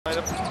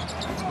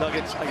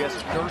Nuggets, I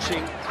guess,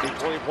 nursing a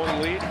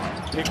 20-point lead.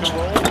 Pick and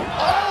roll.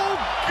 Oh,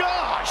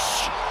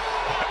 gosh!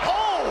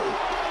 Oh!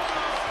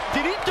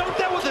 Did he dunk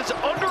that with his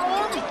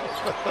underarm?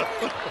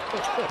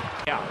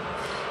 Yeah.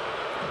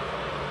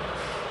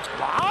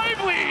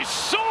 Lively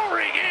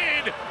soaring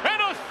in,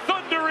 and a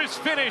thunderous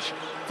finish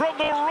from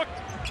the rook.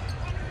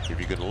 If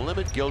you can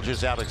limit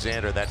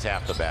Gilgeous-Alexander, that's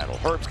half the battle.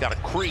 Herb's got a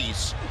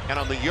crease, and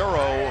on the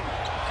Euro,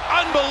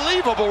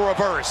 unbelievable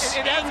reverse.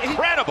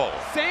 Incredible.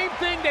 Same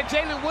thing that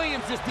Jalen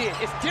Williams just did.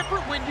 It's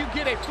different when you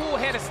get a full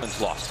head of...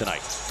 Lost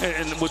tonight.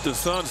 And with the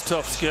Suns'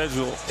 tough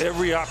schedule,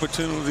 every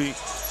opportunity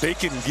they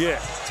can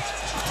get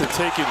to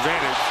take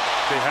advantage,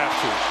 they have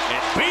to.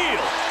 And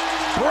Beal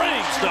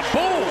brings the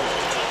boom.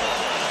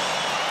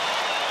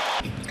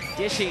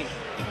 Dishing,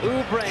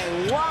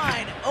 Oubre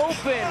wide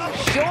open,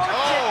 short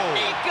to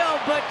Nico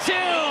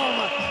Batum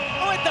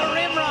with the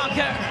rim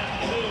rocker.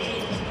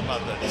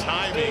 About the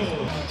timing.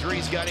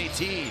 Three's got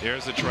 18.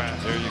 There's the trap.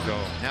 There you go.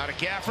 Now to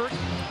Gafford.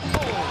 Oh,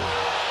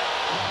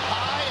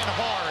 high and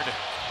hard.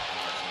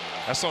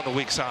 That's on the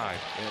weak side.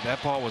 And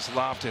that ball was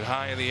lofted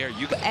high in the air.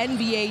 You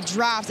NBA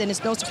draft, and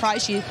it's no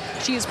surprise she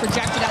is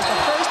projected as the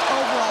first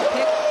overall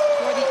pick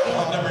for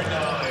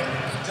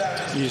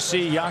the You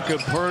see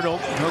Jakob Poeltl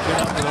hooking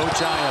up with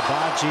Ochai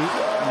Agbaji.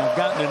 You've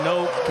gotten to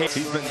know.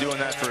 He's been doing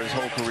that for his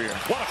whole career.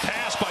 What a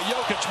pass by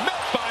Jokic, met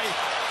by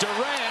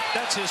Durant.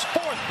 That's his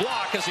fourth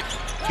block.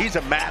 He's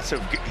a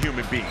massive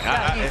human being.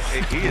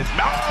 He is.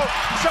 Oh,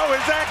 so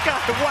is that guy.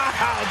 Wow,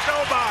 so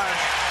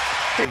much.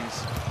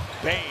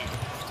 Bane.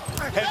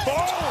 And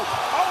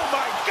oh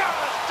my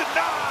gosh,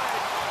 denied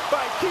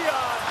by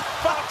Keon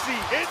Foxy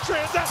in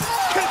transition.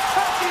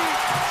 Kentucky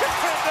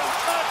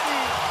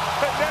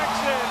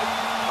connection.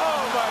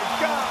 Oh my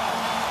God.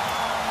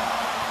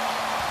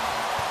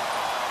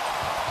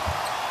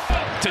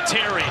 To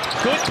Terry.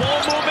 Good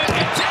ball movement.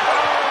 And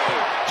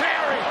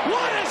Terry.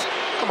 What is...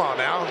 Come on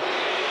now.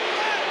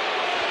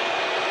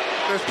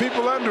 There's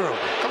people under him.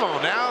 Come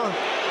on now.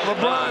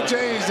 LeBron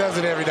James does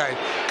it every night.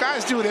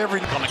 Guys do it every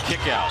night. On the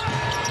kick out.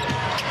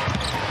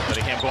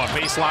 Letting him go on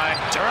baseline.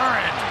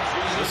 Durant.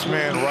 This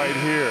man right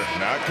here,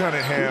 not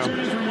Cunningham,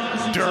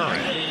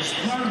 Durant.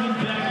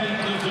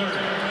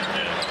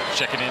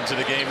 Checking into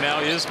the game now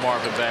is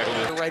Marvin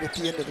Bagley. Right at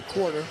the end of the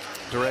quarter.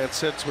 Durant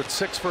sits with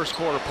 6 first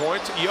quarter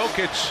points.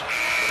 Jokic.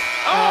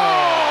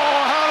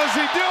 Oh, how does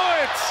he do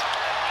it?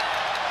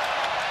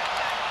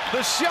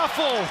 The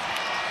shuffle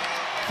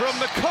from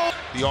the coach.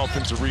 The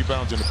offensive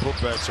rebounds and the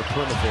putbacks are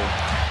plentiful.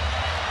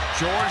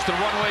 George, the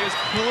runway is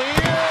clear.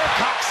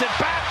 Cocks it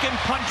back and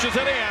punches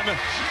it in.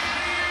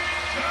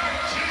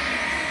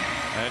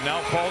 And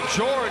now Paul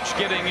George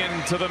getting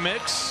into the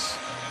mix.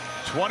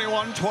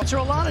 21-20. There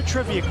are a lot of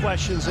trivia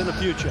questions in the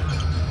future.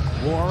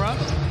 Laura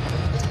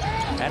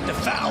at the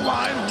foul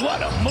line.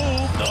 What a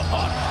move. The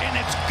hook, and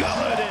it's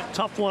good.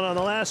 Tough one on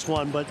the last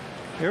one, but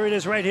here it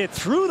is right here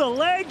through the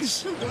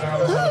legs.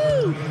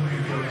 Woo!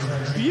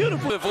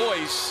 Beautiful. The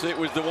voice, it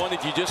was the one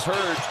that you just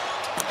heard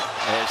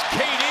as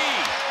KD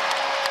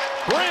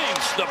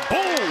brings the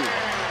boom.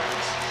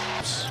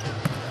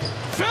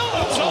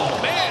 Phillips, oh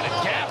man, and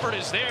Gafford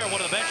is there,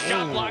 one of the best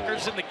shot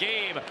blockers in the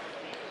game.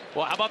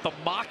 Well, how about the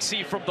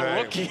moxie from the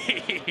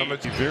rookie? I'm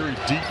at the very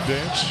deep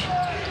bench.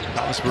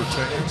 Thomas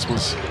Bertans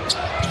was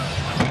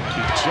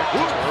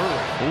ejected early.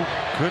 Oh,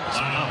 goodness.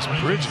 Miles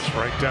Bridges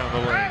right down the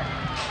lane.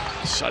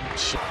 Sudden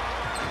shot.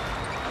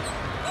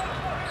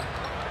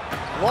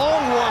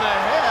 Long one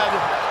ahead.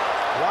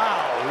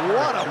 Wow,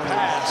 what a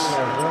pass.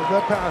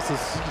 That pass is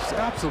just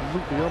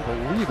absolutely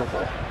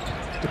unbelievable.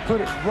 To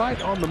put it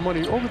right on the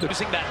money over the...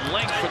 Using that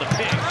length for the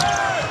pick.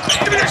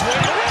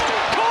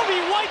 Kobe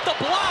White the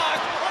block.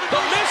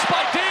 The miss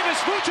by Davis.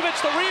 Vucevic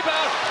the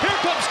rebound. Here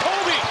comes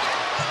Kobe.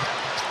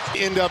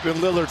 End up in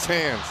Lillard's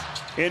hands.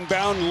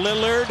 Inbound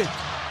Lillard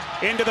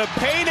into the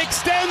paint,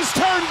 extends,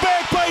 turned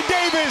back by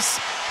Davis,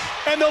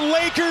 and the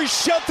Lakers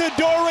shut the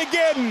door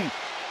again.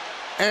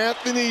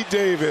 Anthony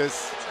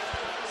Davis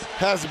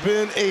has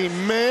been a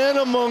man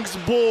amongst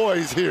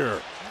boys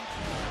here.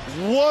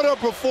 What a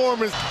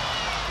performance.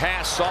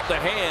 Pass off the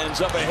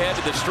hands up ahead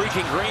to the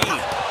streaking Green.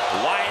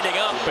 Winding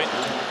up, and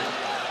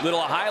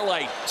little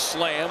highlight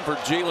slam for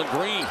Jalen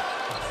Green.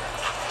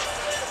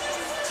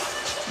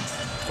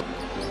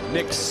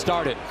 Knicks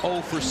started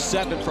 0 for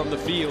 7 from the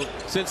field.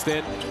 Since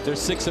then, they're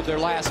 6 of their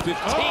last 15.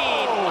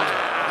 Oh.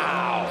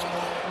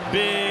 Wow!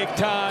 Big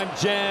time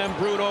jam,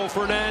 Bruno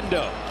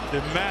Fernando.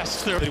 The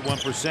master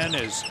 31%,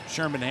 as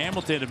Sherman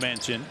Hamilton had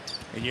mentioned,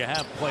 and you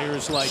have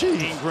players like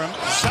Ingram.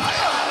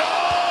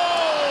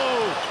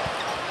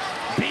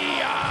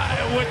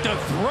 B.I. with the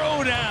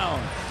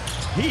throwdown.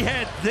 He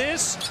had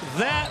this,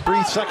 that.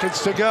 3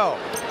 seconds to go.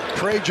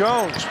 Trey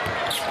Jones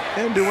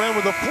end to end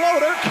with a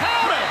floater.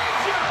 Count it!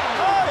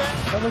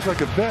 That looked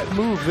like a vet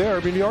move there.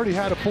 I mean, he already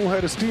had a full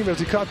head of steam as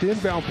he caught the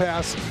inbound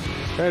pass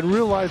and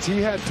realized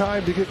he had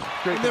time to get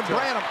great. And then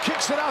Branham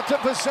kicks it out to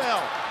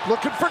Vassell.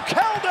 Looking for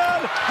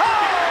Keldon.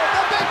 Oh,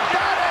 the big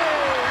daddy!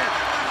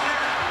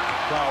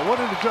 Wow, what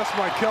an adjust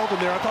by Keldon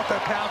there. I thought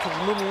that pass was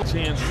a little...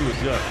 Chance to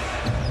adjust.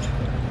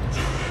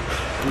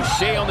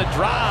 Boucher on the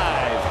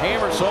drive.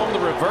 Hammers home the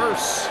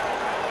reverse.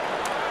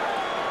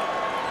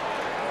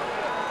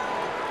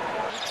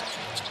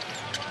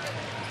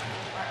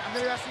 I'm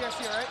going to ask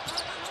you, all right?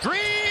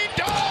 Green,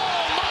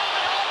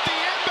 off the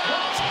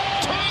inbounds,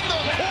 turn the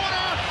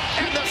corner,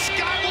 and the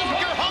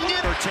Skywalker hung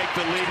it. Or take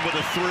the lead with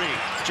a three.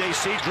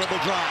 JC dribble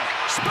drive.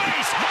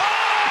 Space.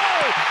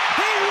 Oh!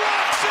 He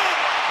rocks it!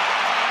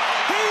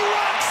 He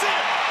rocks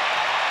it!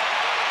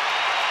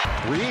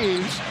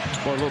 Reeves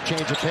for a little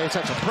change of pace.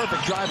 That's a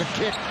perfect drive and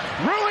kick.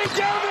 Rui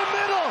down the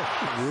middle.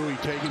 Rui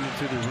taking it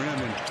to the rim,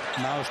 and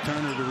Miles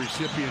Turner, the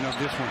recipient of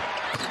this one.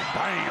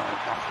 Bam!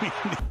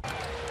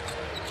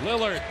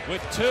 Lillard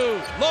with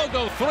two.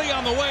 Logo three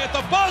on the way at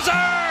the buzzer!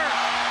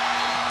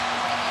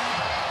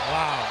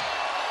 Wow.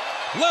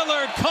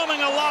 Lillard coming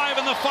alive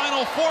in the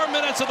final 4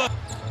 minutes of the...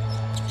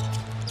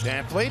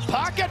 Van Fleet,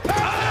 pocket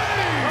pass!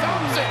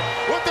 Thompson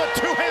with the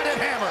two-handed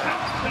hammer.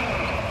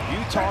 You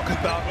talk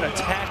about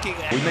attacking.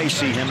 We may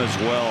see him as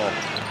well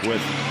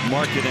with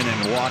Markkanen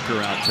and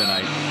Walker out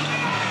tonight.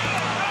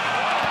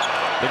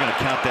 They're going to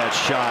count that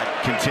shot.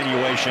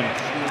 Continuation.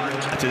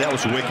 I'd say that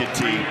was wicked,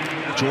 T.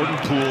 Jordan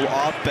Poole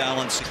off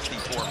balance.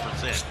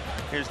 64%.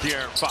 Here's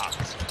De'Aaron Fox.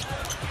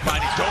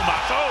 Finding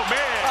Domas. Oh,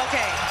 man.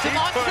 Okay, He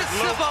put Domantas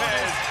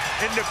Lopez Sabonis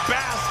in the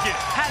basket.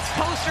 has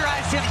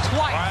posterized him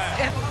twice.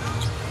 Right.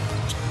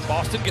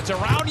 Boston gets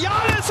around.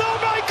 Giannis, oh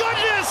my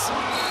goodness!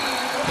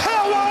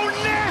 Hello,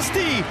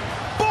 nasty!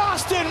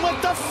 Boston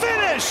with the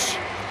finish!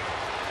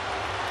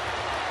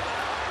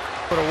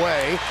 Put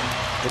away.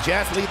 The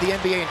Jazz lead the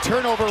NBA in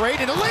turnover rate,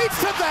 and it leads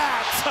to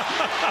that!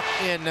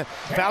 In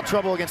foul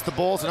trouble against the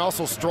Bulls, and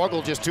also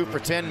struggled just 2 for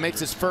 10. Makes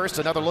his first.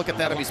 Another look at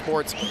that NBA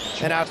Sports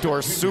and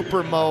Outdoors.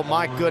 Super Mo,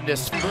 my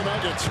goodness. The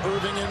Nuggets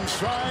Irving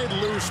inside,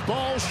 loose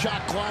ball,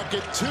 shot clock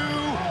at 2.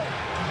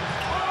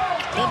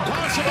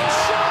 Impossible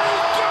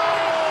shot!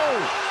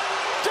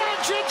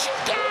 Doncic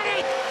got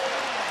it!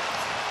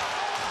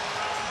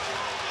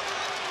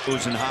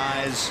 Lows and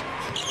highs.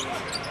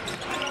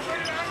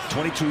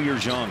 22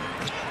 years young.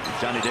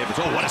 Johnny Davis.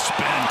 Oh, what a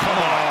spin. Come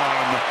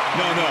on.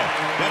 No,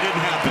 that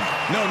didn't happen.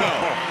 No.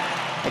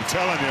 I'm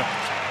telling you.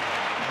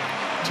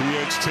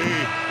 THT,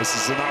 this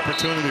is an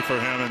opportunity for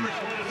him. And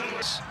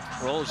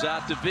Rolls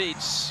out to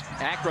Beats.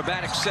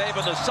 Acrobatic save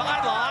on the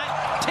sideline.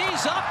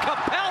 Tees up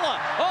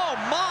Capella. Oh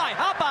my,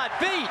 how about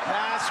Beat?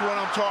 That's what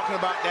I'm talking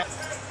about.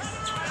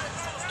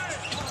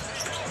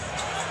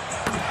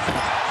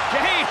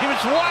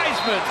 James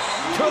Wiseman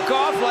took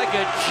off like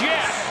a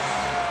jet.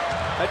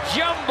 A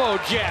jumbo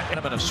jet.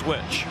 And a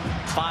switch.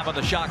 5 on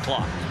the shot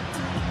clock.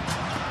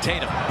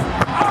 Tatum.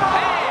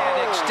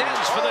 And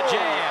extends for the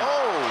jam.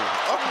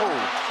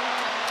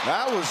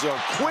 That was a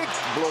quick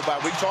blow by.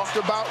 We talked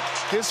about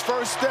his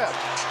first step.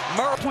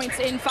 Points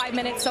in 5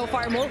 minutes so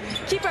far, and we'll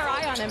keep our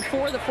eye on him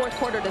for the fourth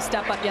quarter to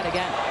step up yet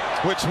again.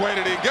 Which way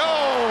did he go?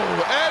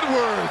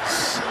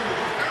 Edwards.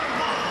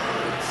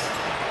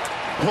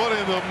 What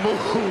in the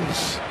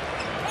moves?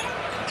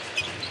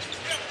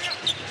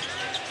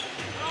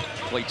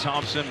 Klay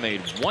Thompson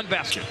made 1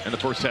 basket in the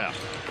first half.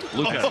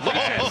 Luka.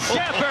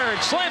 Shepard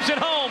slams it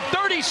home.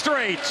 30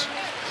 straight.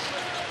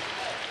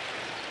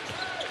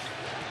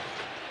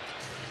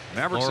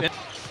 Mavericks in.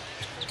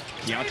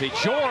 Keontae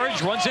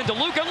George runs into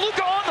Luka.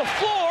 Luka on the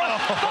floor.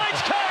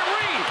 Finds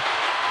Kyrie.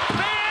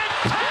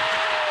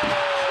 Fantastic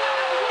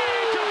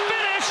way to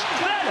finish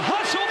that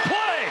hustle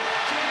play.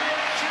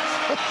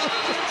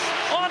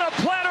 On a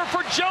platter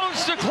for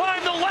Jones to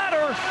climb the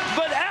ladder,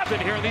 but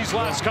happened here in these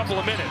last couple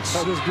of minutes.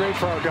 That was great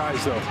for our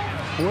guys, though.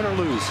 Win or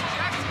lose.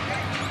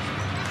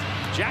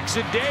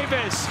 Jackson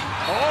Davis.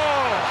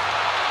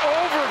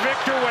 Over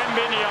Victor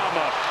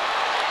Wembanyama.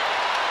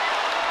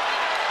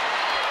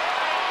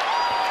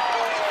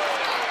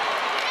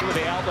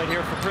 The outlet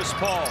here for Chris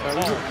Paul.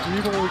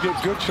 Even when we get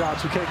good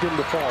shots, we can't get them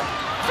to fall.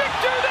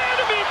 Victor there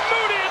to be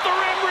Moody at the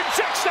rim,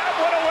 rejects that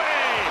one away.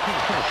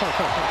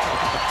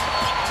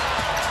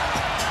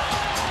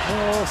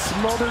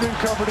 Smothered and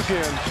covered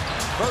again.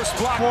 First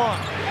block.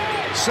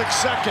 6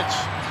 seconds.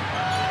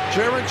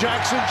 Jaren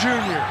Jackson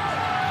Jr.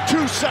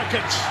 2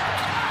 seconds.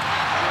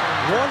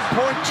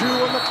 1.2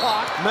 on the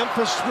clock.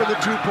 Memphis with a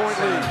 2-point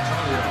lead.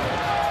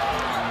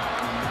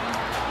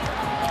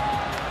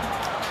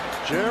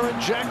 Jaren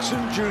Jackson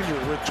Jr.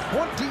 with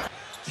 20.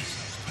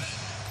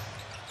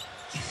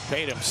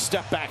 Tatum,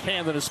 step back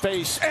hand in his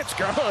face. It's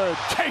good.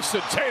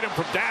 Jason Tatum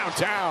from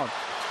downtown.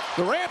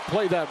 Durant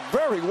played that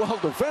very well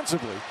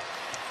defensively.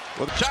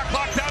 With the shot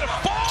clock down to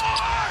 4.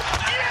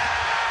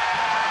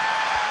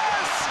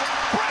 Yes!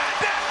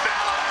 Brandon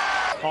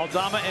Miller!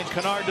 Aldama and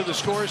Kennard to the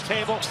scorer's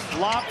table.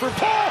 Lob for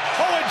Paul.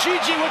 Oh, and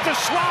Gigi with the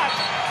swat.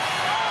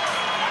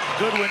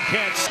 Goodwin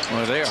can't.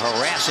 Well, they are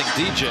harassing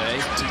DJ.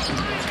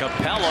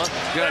 Capella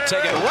gonna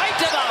take it right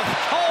to the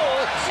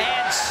hole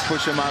and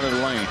Push him out of the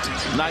lane.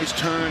 Nice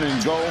turn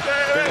and go.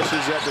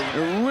 Finishes at the.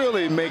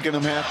 Really making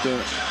him have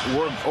to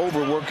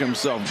overwork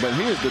himself. But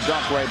here's the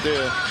dunk right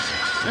there.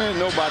 And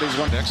nobody's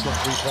going to. Excellent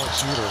 3-point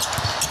shooter.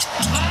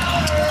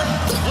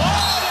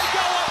 Oh, they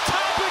go up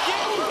top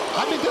again.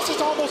 I mean, this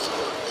is almost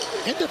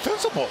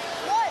indefensible.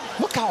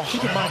 Look how he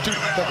can mind, dude.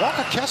 That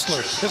Walker Kessler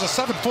is a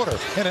 7-footer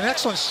and an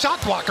excellent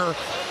shot blocker.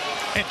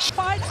 And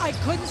I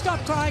couldn't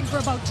stop crying for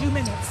about 2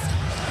 minutes.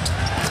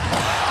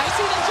 I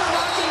see that you're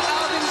rocking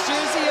Alvin's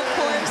jersey, of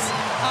course.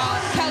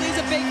 Kelly's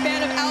a big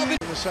fan of Alvin.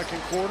 In the second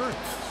quarter,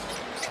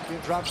 he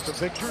drops to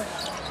Victor.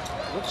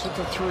 Looks at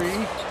the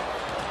three.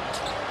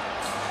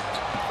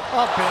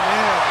 Up and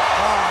in.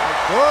 My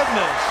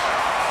goodness.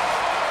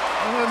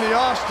 And then the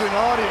Austin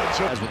audience.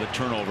 As with a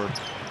turnover.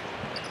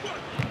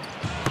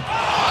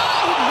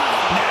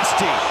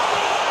 Nasty.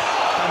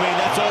 I mean,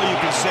 that's all you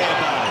can say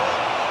about it.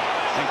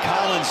 And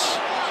Collins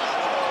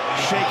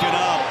shaken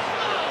up.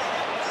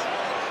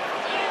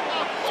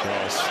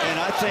 And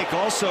I think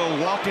also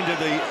walking to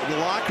the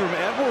locker room,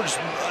 Edwards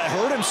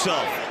hurt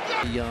himself.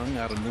 Young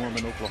out of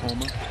Norman,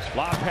 Oklahoma.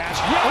 Lob pass.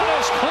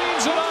 Giannis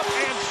cleans it up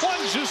and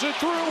plunges it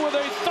through with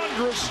a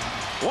thunderous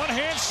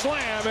one-hand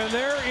slam. And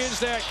there is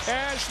that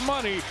cash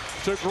money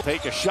to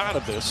take a shot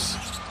of this.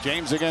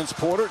 James against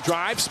Porter.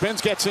 Drive,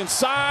 spins, gets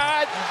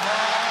inside.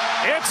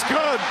 It's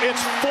good.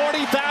 It's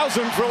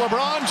 40,000 for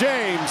LeBron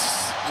James.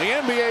 The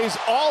NBA's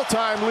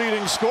all-time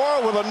leading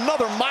scorer with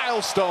another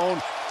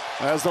milestone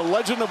as the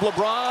legend of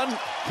LeBron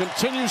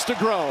continues to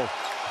grow.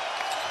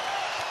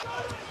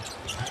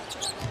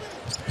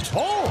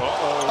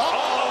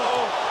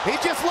 He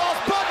just lost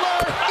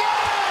Butler.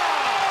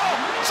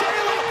 Yeah!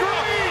 Jalen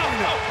Green!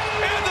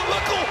 And the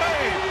look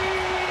away!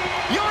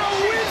 You're a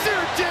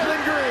wizard, Jalen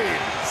Green!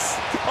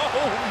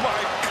 Oh my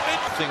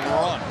goodness! Thing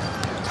run.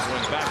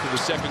 Going back to the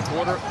second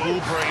quarter.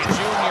 Oubre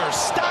Jr.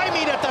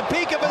 stymied at the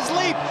peak of his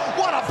leap.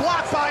 What a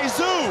block by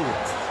Zoo!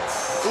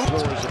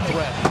 Floor is a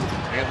threat.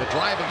 And the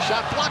driving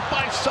shot blocked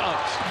by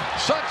Suggs.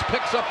 Suggs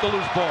picks up the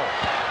loose ball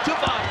to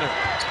Wagner.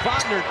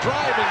 Wagner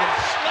driving and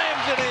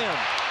slams it in.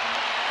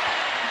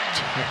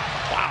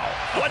 Wow,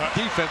 what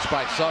defense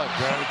by Suggs.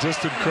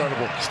 Just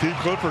incredible. Steve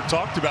Clifford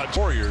talked about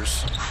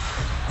Warriors.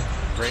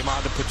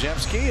 Draymond to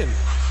Pajemski, and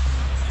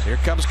here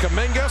comes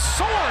Kuminga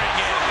soaring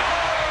in.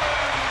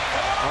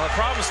 Well, the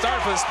problem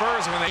started for the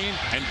Spurs when they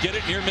and get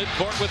it near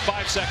midcourt with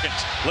 5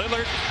 seconds.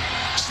 Lillard,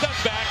 step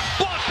back,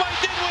 blocked by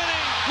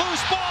Dinwiddie,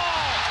 loose ball.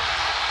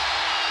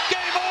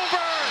 Game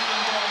over.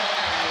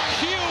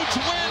 Huge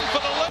win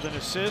for the An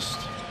assist.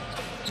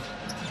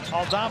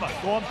 Aldama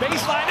going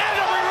baseline and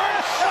a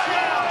reverse.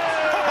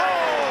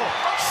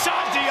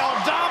 Santi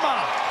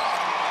Aldama.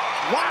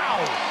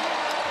 Wow.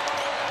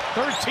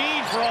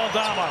 13 for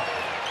Aldama.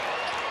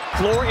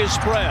 Floor is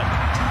spread.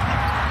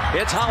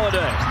 It's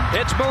Holiday.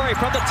 It's Murray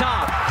from the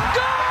top.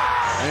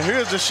 Go! And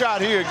here's the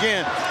shot here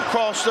again.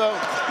 Crossed up,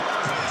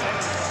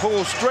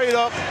 pulls straight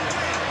up,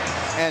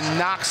 and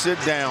knocks it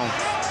down.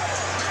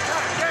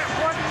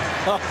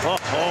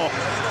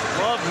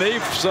 Love me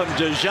some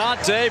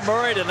DeJounte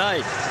Murray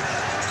tonight.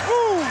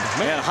 Woo!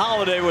 Man,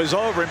 Holiday was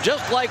over him,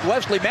 just like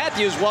Wesley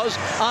Matthews was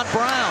on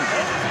Brown.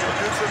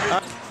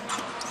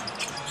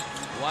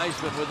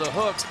 Wiseman with a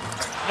hook.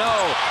 No,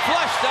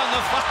 flushed on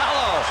the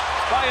follow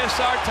by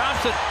Asar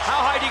Thompson.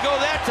 How high did he go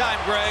that time,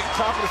 Greg?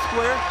 Top of the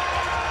square.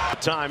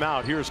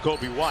 Timeout. Here's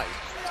Kobe White.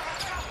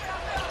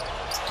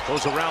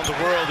 Goes around the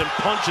world and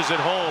punches it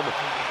home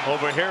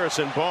over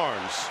Harrison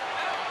Barnes.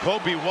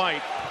 Kobe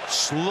White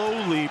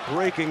slowly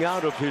breaking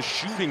out of his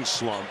shooting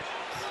slump,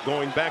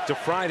 going back to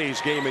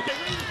Friday's game again.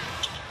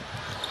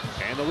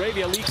 And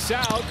Arabia leaks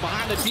out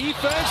behind the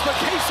defense, but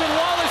Cason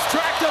Wallace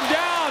tracked him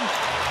down.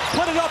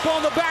 Put it up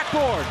on the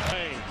backboard.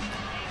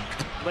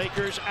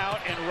 Lakers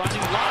out and running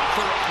lob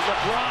for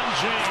LeBron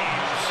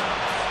James.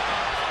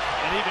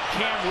 And even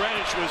Cam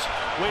Reddish was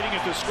waiting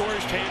at the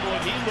scorer's table,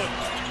 and he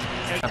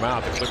looked. I'm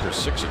out. The Clippers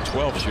 6 of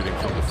 12 shooting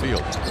from the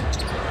field.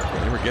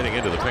 They were getting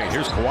into the paint.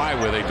 Here's Kawhi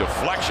with a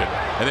deflection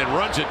and then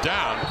runs it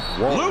down.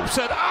 Whoa. Loops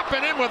it up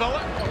and in with a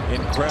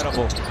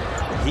incredible.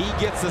 He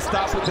gets the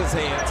stop with his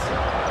hands.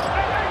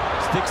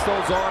 Sticks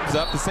those arms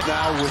up.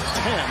 Now with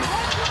 10,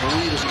 the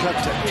lead is cut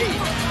to 8.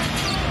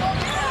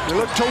 They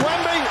look to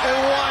Wemby, and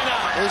why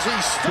not? As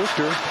he's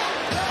Victor.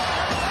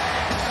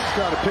 He's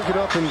got to pick it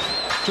up and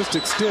just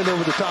extend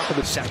over the top of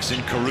the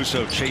Sexton.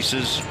 Caruso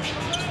chases.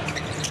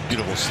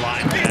 Beautiful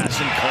slide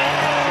pass and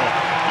call.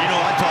 You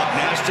know, I talk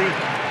nasty.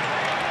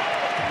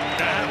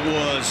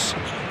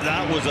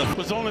 That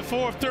was only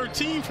 4 of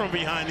 13 from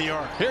behind the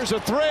arc. Here's a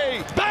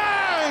three.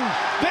 Bang!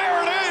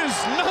 There it is,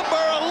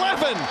 number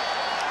 11.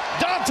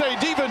 Dante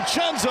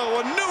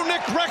DiVincenzo, a new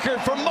Knick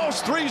record for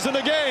most threes in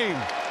a game.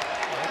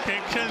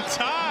 It can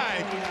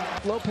tie.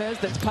 Lopez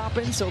that's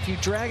popping, so if you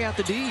drag out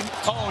the D.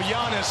 Oh,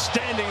 Giannis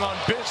standing on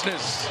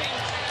business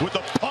with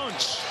a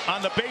punch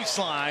on the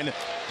baseline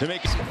to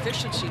make his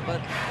efficiency,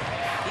 but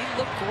he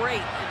looked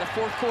great in the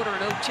fourth quarter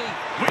at OT.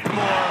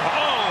 Whitmore,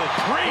 oh,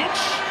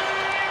 preach!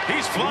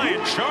 He's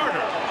flying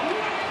charter.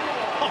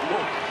 Oh.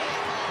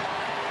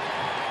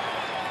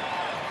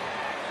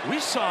 We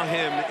saw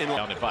him in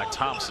down by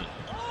Thompson.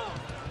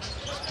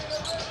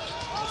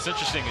 What's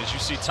interesting is you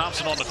see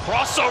Thompson on the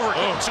crossover,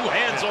 two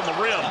hands on the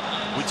rim.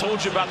 We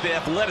told you about the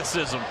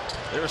athleticism.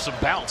 There's some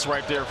bounce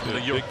right there from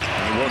the Euro.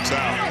 He works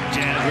out.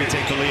 Jazz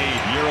retake the lead.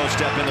 Euro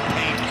step in the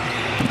paint.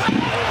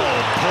 Oh,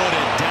 put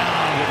it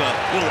down with a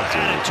Little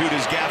attitude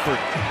is Gafford.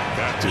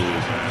 Got to,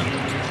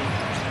 man.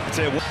 I'd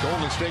say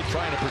Golden State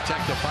trying to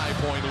protect a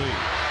 5-point lead.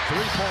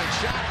 3-point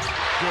shot.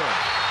 Good.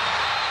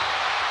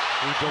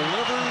 He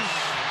delivers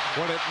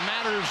when it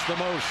matters the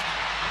most.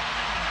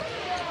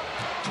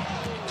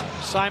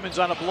 Simons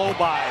on a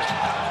blow-by.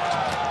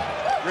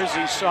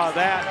 Grizzlies saw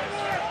that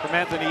from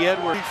Anthony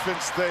Edwards.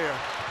 Defense there.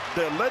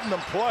 They're letting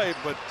them play,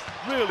 but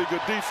really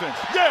good defense.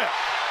 Yeah!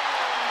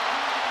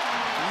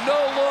 No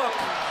look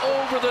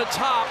over the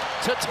top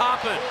to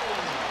Toppin.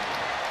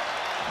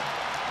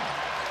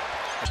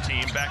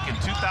 Team back in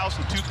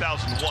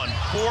 2000-2001.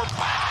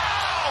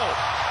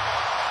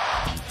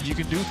 4 You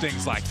can do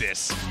things like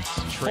this.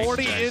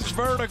 40-inch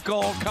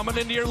vertical coming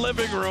into your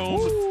living room.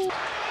 Woo.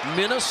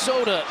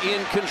 Minnesota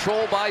in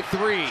control by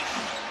 3.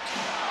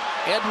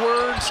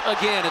 Edwards,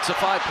 again, it's a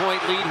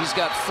 5-point lead. He's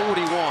got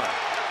 41.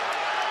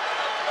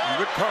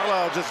 Rick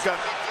Carlisle just got...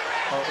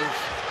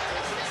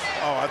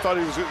 I thought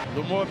he was a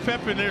little more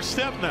pep in their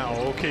step now,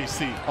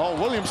 OKC. Oh,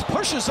 Williams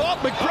pushes off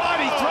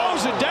McBride. He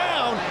throws it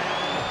down.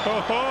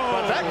 But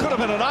that could have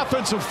been an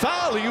offensive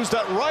foul. He used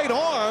that right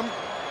arm.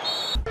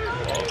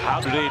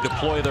 How do they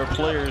deploy their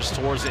players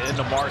towards the end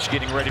of March,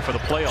 getting ready for the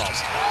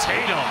playoffs?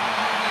 Tatum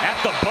at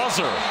the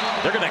buzzer.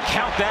 They're going to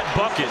count that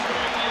bucket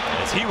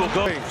as he will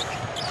go.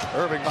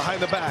 Irving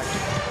behind the back.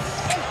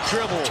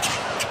 Dribble.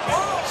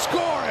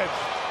 Score it.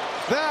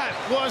 That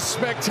was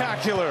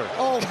spectacular.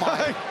 Oh,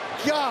 my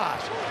God.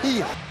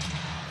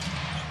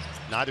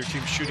 Neither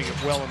team shooting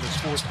it well in this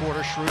fourth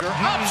quarter. Schroeder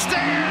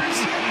Upstairs!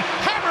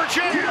 Hammer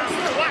jam!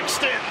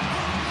 Claxton!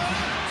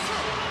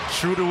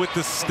 Schroeder with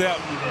the step.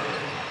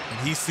 And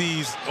he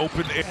sees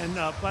open air. And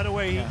by the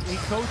way, he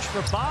coached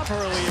for Bob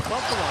Hurley at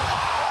Buffalo.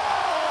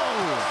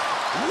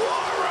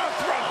 Laura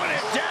throwing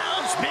it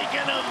down.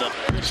 Speaking of the...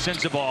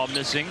 Sensabaugh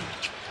missing.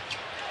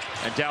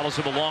 And Dallas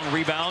with a long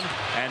rebound.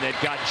 And they've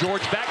got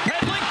George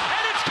backpedaling.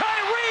 And it's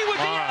Kyrie with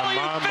the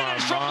alley-oop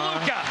finish from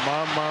Luka.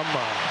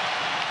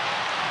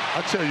 I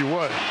tell you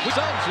what.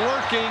 Suggs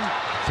working.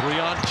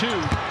 3-on-2.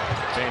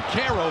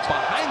 Banchero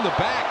behind the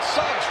back.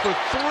 Suggs for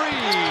 3.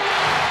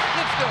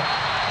 It's good.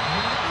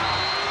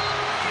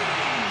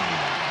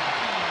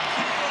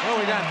 Well,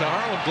 we got the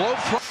Harlem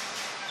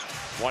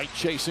Globetrotters. White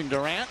chasing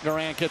Durant.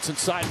 Durant gets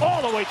inside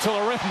all the way to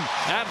the rim.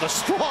 And the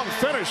strong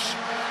finish.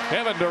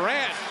 Kevin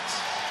Durant.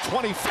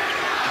 20.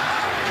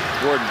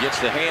 Gordon gets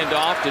the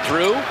handoff to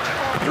Drew.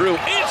 Drew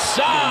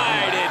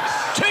inside and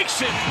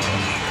takes it.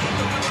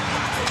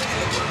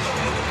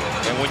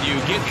 And when you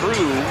get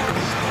through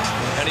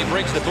and he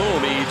breaks the boom,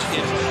 he's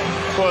in.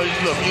 Well,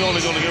 look, you're only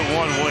going to get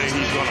one way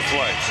he's going to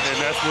play, and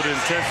that's with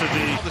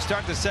intensity. To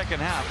start the second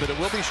half, but it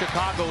will be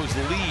Chicago's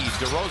lead.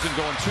 DeRozan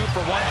going 2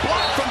 for 1.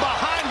 Blocked from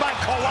behind by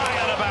Kawhi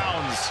out of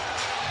bounds.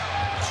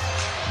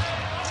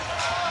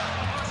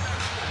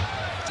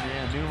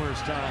 Yeah, numerous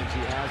times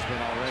he has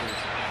been already.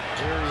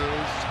 There he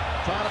is,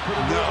 trying to put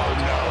it No.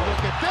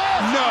 Look at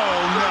this! No.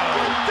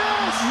 Look at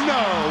this!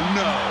 No.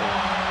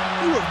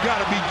 You have got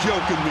to be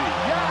joking me.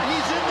 Yeah,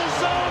 he's in the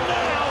zone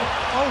now!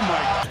 Oh,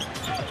 my.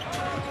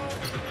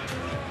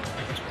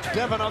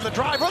 Devin on the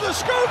drive for the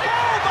scoop! Oh,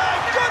 my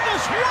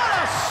goodness! What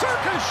a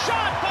circus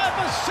shot by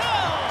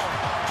Vassell!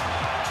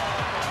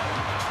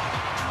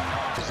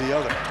 Is the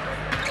other.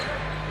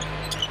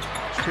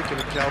 Speaking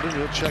of Keldon,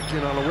 he'll check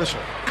in on a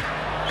whistle.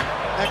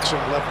 Exum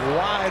left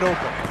wide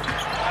open.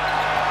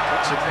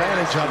 Takes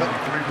advantage of it.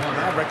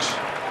 Mavericks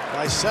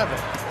by 7.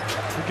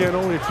 Again,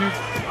 only a few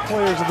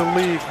players in the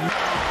league.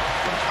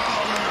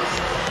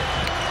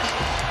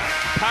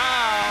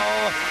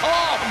 Powell.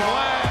 Oh, my.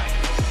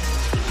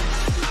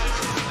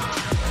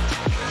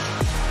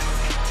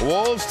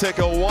 Wolves take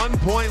a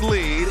 1-point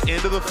lead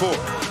into the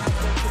 4th.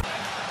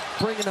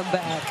 Bringing them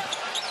back.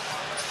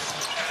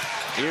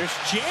 Here's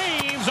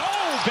James.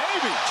 Oh,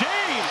 baby.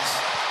 James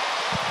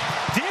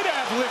did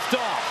have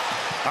liftoff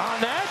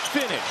on that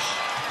finish.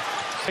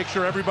 Make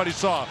sure everybody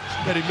saw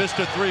that he missed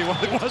a 3 while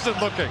he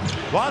wasn't looking.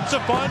 Lots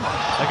of fun.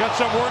 They got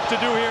some work to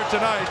do here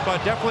tonight,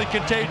 but definitely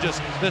contagious,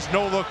 this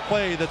no-look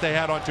play that they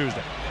had on Tuesday.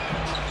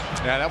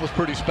 Yeah, that was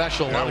pretty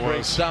special. A lot of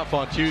great stuff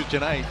on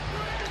Tuesday night.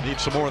 Need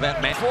some more of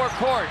that, man.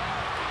 Forecourt.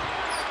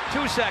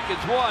 2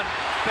 seconds. 1.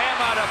 Bam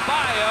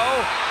Adebayo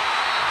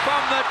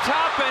from the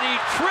top, and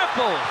he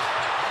triples.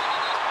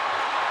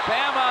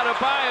 Bam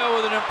Adebayo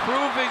with an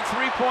improving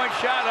 3-point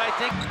shot, I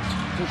think.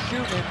 To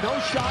shoot and no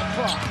shot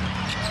clock.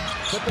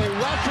 But they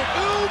rush it.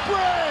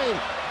 Oubre!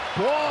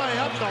 Boy,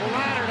 up the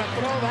ladder to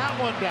throw that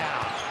one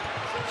down.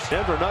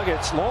 Denver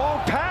Nuggets, long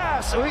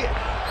pass.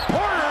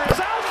 Porter is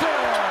out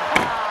there!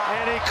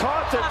 And he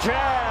caught the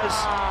Jazz.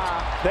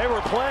 They were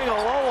playing a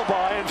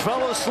lullaby and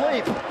fell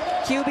asleep.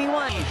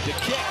 QB1. The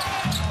kick.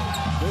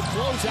 Good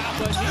close out,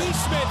 but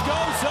Neesmith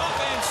goes up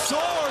and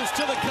soars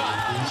to the cup.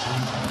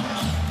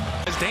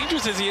 As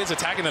dangerous as he is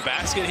attacking the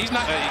basket, he's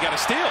not. You got to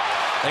steal.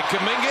 And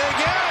Kuminga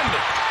again.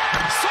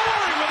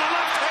 Soaring with the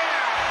left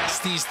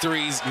hand. These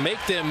threes,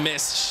 make them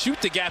miss.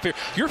 Shoot the gap here.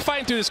 You're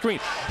fighting through the screen.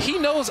 He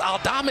knows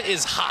Aldama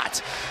is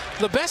hot.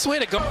 The best way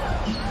to go.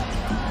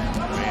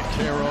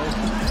 Banchero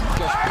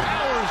just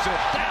powers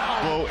it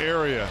down. Low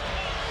area.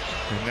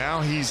 And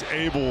now he's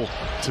able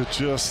to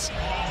just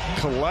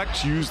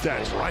collect, use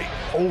that right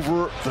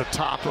over the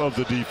top of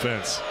the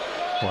defense.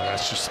 Boy,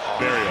 that's just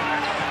Barrier.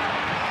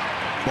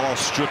 Ball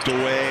stripped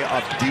away.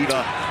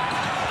 Abdiva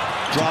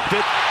dropped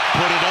it,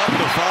 put it up.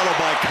 The follow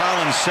by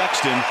Colin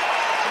Sexton.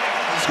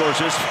 Scores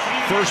his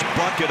first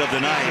bucket of the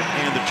night,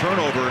 and the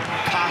turnover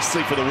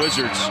costly for the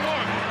Wizards.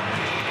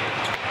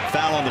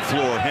 Foul on the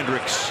floor,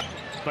 Hendricks.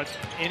 But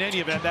in any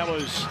event, that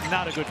was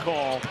not a good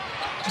call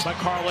by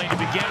Carlane to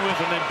begin with,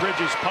 and then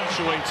Bridges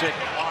punctuates it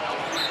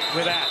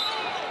with that.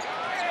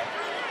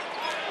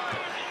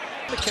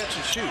 The catch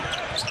and shoot.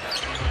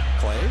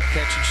 Clay,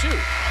 catch and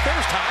shoot.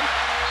 There's time.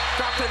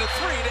 Dropped in a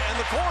three to end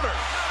the quarter.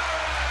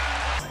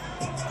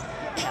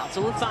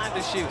 Council with 5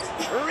 to shoot.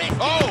 Ricky.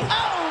 Oh!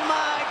 Oh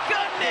my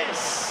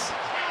goodness!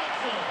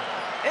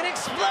 An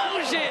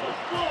explosion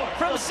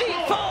from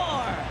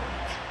C4.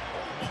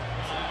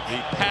 The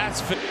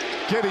pass.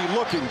 Giddy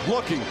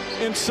looking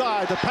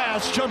inside. The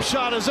pass, jump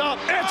shot is up.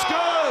 It's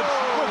good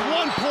with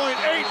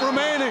 1.8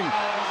 remaining.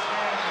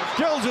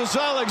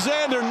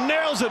 Gilgeous-Alexander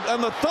nails it,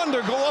 and the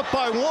Thunder go up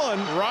by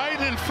 1. Right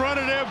in front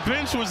of their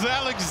bench was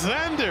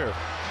Alexander.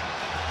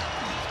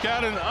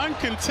 Got an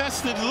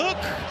uncontested look.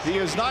 He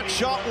has not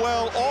shot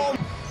well all.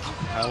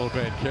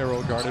 Alabama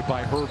Carroll guarded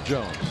by Herb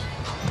Jones.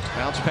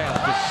 Bounce pass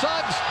to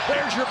Suggs.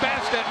 There's your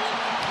basket.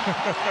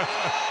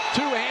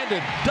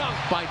 Two-handed dunk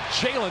by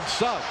Jalen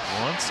Suggs.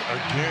 Once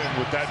again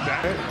with that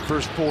back.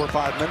 First 4 or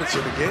 5 minutes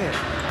of the game.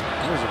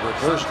 There's a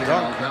reverse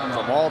dunk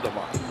from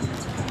Aldama.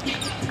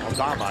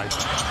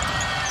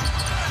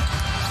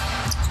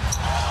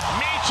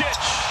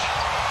 Micic.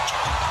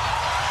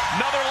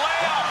 Another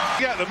layup.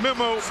 Got the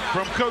memo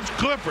from Coach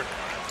Clifford.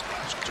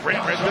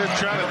 Durant right there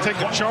trying to take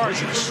a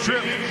charge and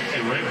strip.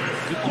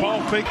 Good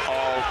ball fake.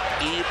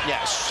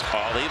 Yes,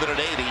 all even at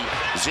 80.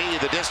 Z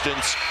the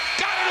distance.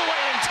 Got it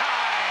away in time.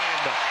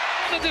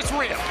 Look at this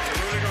rim.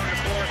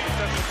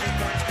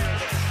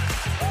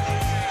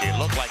 It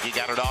looked like he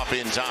got it off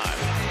in time.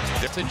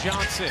 To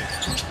Johnson.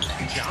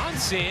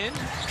 Johnson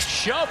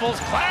shovels.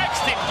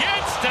 Claxton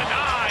gets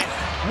denied.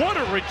 What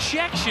a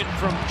rejection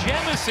from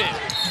Jemison.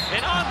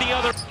 And on the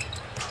other.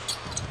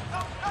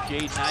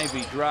 Jaden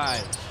Ivey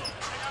drives.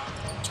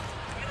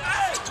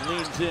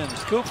 Leans in,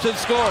 scoops and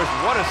scores.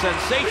 What a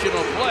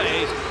sensational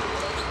play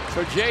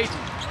for Jaden.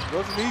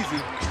 Wasn't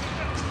easy.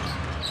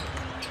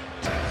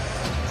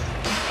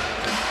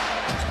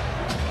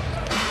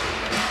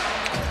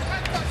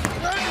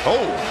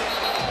 Oh!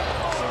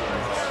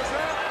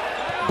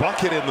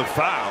 Bucket in the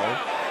foul.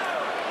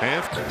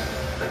 And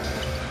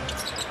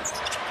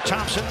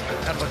Thompson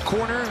out of the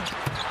corner.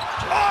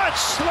 Oh,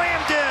 it's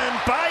slammed in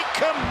by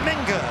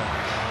Kuminga.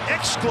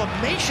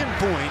 Exclamation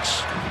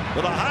points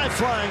with a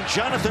high-flying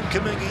Jonathan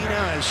Kuminga. He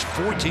now has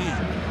 14.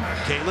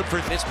 Caleb for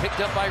It's picked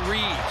up by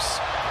Reeves.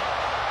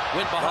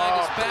 Went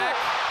behind his back,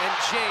 and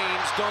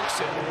James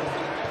dunks it.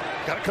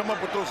 Got to come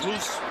up with those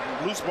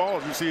loose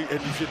balls. You see,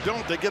 and if you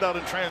don't, they get out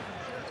in trans.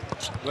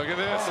 Look at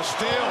this, a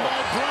steal.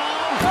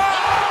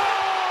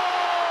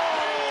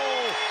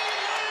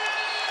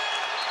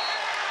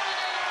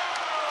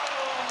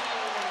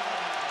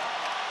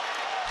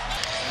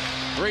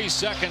 3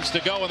 seconds to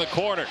go in the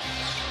quarter.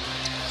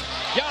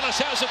 Giannis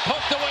has it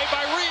poked away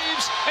by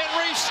Reeves, and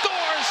Reeves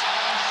scores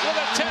with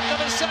a 1/10 of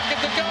a second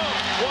to go.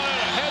 What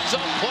a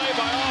heads-up play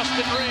by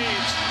Austin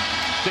Reeves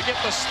to get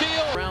the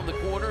steal. Around the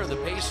corner, and the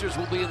Pacers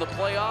will be in the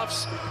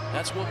playoffs.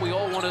 That's what we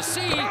all want to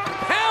see.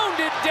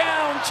 Pounded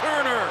down,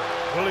 Turner.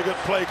 Really good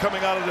play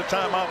coming out of the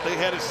timeout. They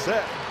had it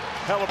set.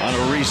 On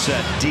a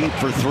reset, deep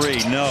for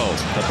 3. No,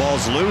 the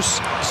ball's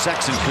loose.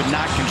 Sexton could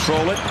not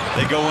control it.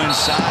 They go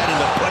inside, and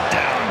the put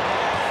down.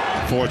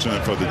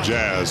 fortunate for the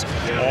Jazz,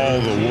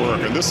 all the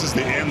work. And this is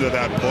the end of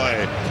that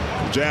play.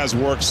 The Jazz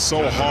worked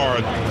so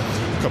hard.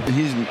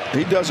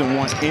 He doesn't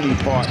want any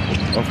part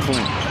of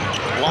Clint.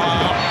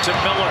 Lob to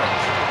Miller.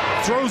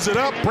 Throws it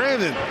up,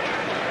 Brandon.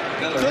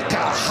 Look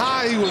how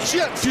high he was.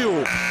 Jet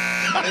fuel.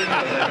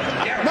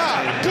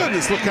 My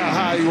goodness, look how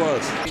high he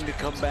was. To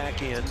come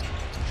back in.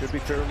 Should be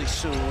fairly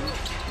soon.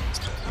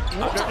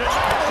 What a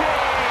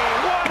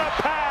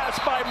pass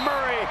by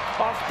Murray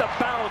off the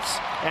bounce.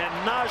 And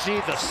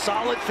Najee, the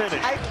solid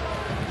finish.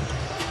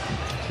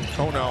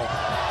 Oh, no.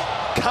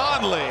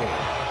 Conley.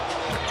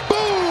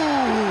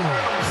 Boom!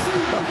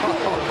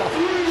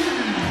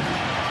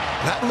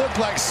 That looked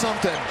like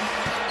something.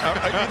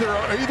 Either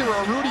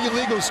a Rudy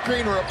Iligo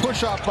screen or a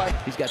push-off by.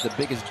 He's got the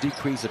biggest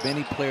decrease of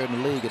any player in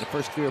the league. And the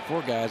first 3 or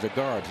 4 guys are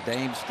guards.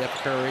 Dame,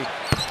 Steph Curry.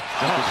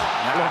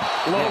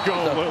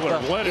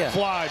 Lillard, let it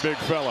fly, big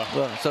fella.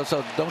 Well,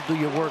 so don't do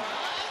your work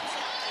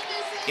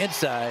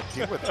inside.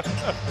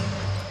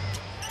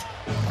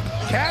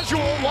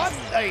 Casual, what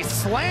a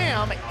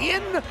slam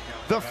in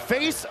the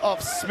face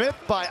of Smith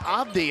by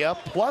Avdia,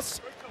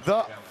 plus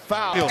the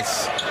foul.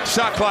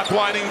 Shot clock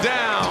winding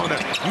down,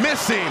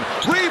 missing,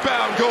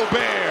 rebound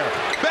Gobert,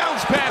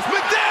 bounce pass,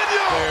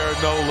 McDaniel! There,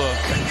 no look.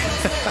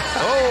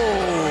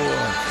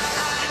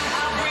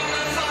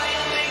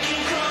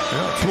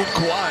 Fluke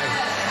Kawhi.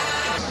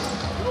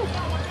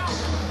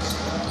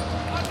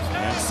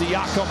 And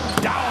Siakam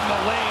down the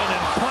lane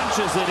and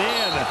dishes it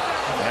in.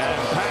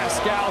 And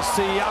Pascal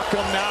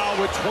Siakam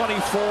now with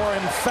 24,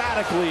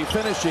 emphatically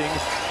finishing.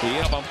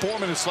 About 4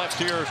 minutes left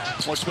here.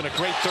 What's been a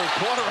great third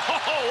quarter.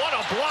 Oh, what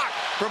a block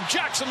from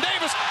Jackson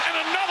Davis. And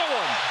another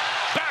one.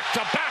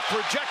 Back-to-back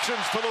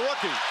rejections for the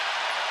rookie.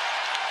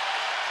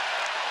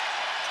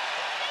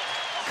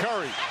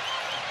 Curry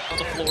on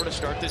the floor to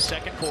start this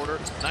second quarter.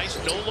 Nice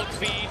no-look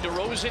feed.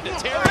 DeRozan to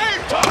Terry.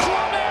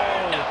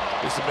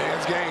 It's a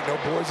man's game. No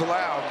boys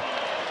allowed.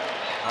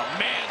 A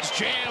man's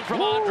jam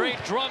from Andre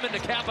Drummond to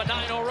cap a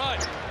 9-0 run.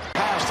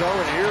 Pass though,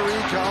 and here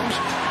he comes.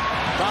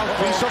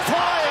 Mouthpiece of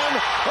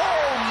flying.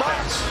 Oh,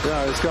 Max.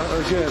 Yeah, it's got,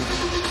 again,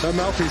 that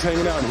mouthpiece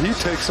hanging out, and he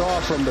takes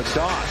off from the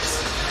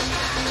dots.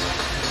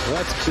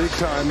 That's big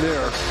time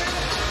there.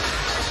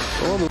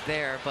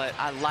 There, but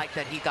I like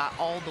that he got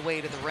all the way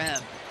to the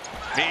rim.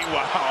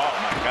 Meanwhile, oh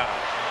my God,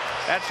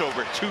 that's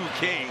over 2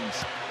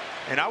 Kings.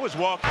 And I was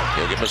walking.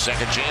 He'll give him a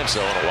second chance,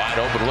 though, and a wide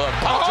open look.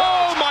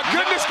 Oh, my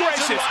goodness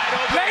gracious.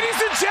 Ladies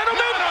and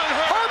gentlemen,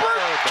 Herbert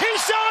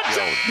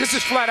Keyshawn. This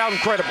is flat out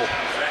incredible.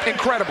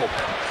 Incredible.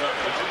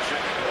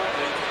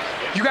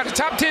 You got a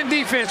top 10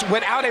 defense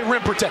without a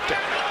rim protector.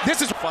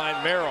 This is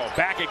fine. Merrill.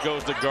 Back it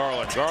goes to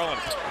Garland.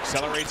 Garland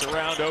accelerates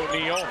around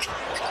O'Neal.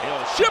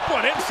 He'll ship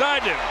one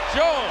inside to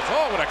Jones.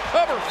 Oh, what a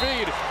cover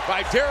feed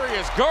by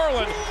Darius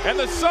Garland and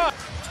the Suns.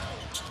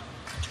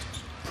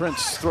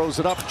 Prince throws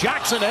it up.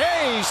 Jackson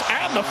Hayes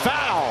and the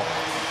foul.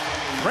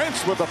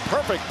 Prince with a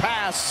perfect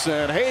pass,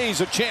 and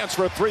Hayes a chance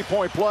for a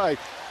three-point play.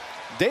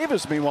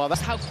 Davis, meanwhile,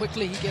 that's how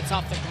quickly he gets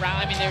off the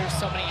ground. I mean, there's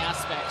so many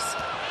aspects.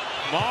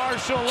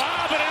 Marshall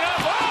lobbing it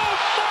up. Oh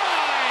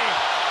my!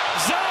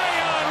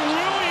 Zion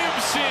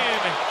Williamson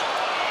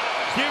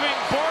giving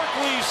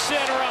Barclays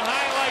Center a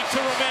highlight to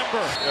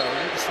remember. Yeah,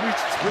 we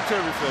need to switch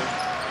everything.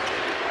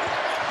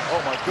 Oh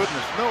my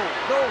goodness! No!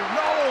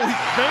 He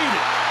made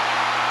it.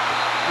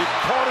 He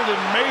caught it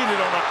and made it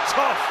on a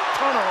tough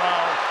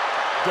turnaround.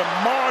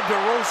 DeMar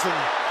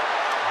DeRozan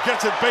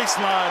gets it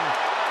baseline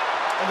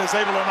and is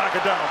able to knock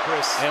it down,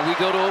 Chris. And we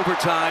go to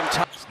overtime.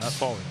 It's not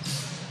falling.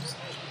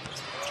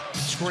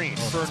 Screen.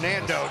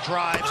 Fernando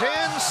drives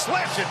in,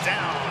 slams it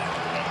down.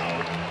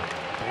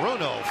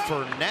 Bruno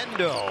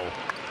Fernando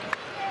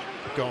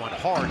going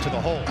hard to the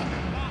hole.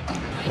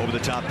 Over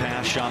the top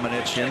pass,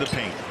 Shamanich in the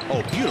paint.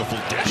 Oh, beautiful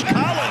dish.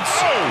 Collins.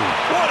 Oh,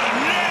 what a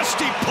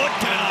nasty put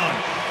down.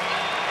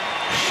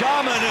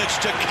 Shamanich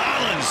to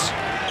Collins.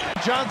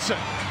 Johnson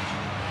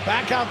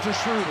back out to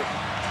Schroeder.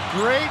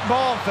 Great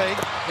ball fake,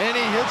 and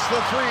he hits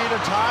the three to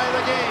tie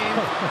the game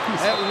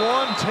at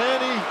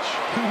 110 each.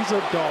 He's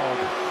a dog.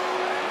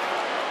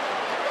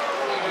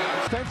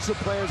 Defensive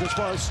players as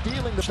far as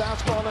stealing the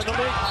basketball in the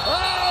league.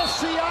 Oh,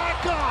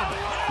 Siakam!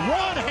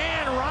 One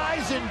hand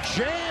rise and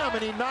jam,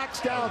 and he knocks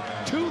down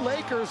 2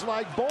 Lakers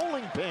like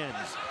bowling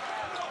pins.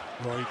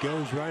 Well, he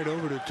goes right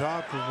over the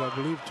top of, I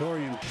believe,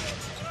 Torian.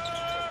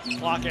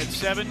 Clock at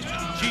 7.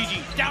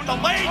 Gigi down the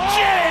lane. Oh,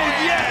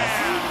 yes!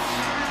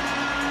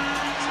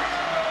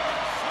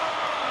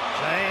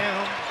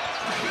 Jam.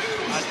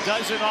 A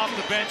dozen off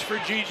the bench for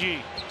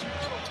Gigi.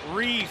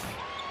 Reeve.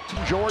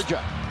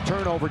 Georgia.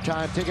 Turnover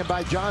time taken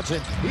by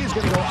Johnson. He's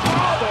going to go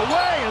all the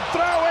way and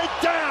throw it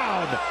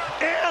down.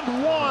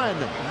 And one.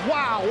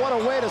 Wow, what a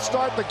way to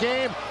start the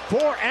game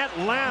for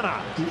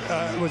Atlanta.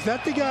 Was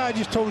that the guy I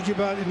just told you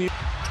about?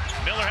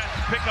 Miller has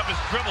to pick up his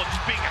dribble,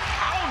 just being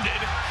hounded,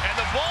 and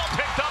the ball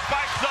picked up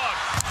by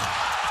Suggs.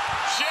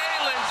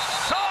 Jalen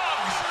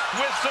Suggs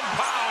with some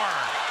power.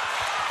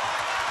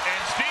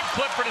 And Steve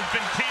Clifford has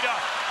been teed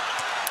up.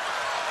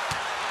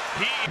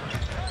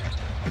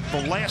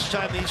 The last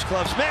time these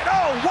clubs met.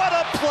 Oh, what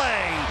a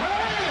play!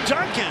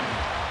 Duncan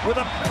with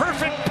a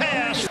perfect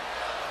pass.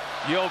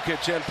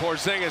 Jokic and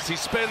Porzingis, he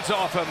spins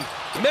off him,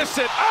 miss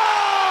it.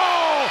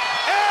 Oh!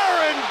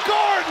 Aaron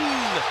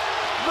Gordon!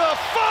 The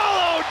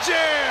follow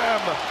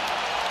jam!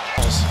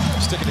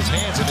 Sticking his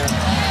hands in there.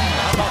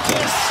 How about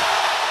this?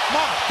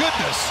 My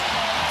goodness.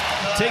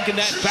 Taking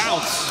that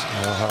bounce.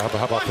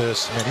 How about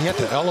this? Man, he had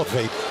to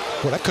elevate.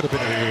 Well, that could have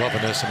been a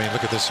loving this. I mean,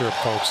 look at this here,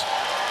 folks.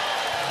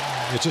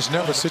 It's just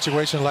never a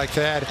situation like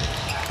that.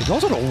 He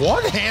goes on a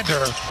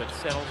one-hander. But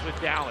settles with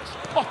Dallas.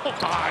 Oh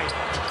my!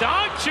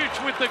 Doncic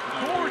with the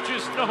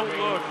gorgeous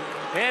no-look.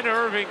 And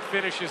Irving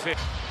finishes it.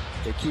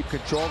 They keep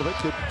control of it.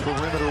 Good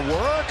perimeter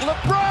work.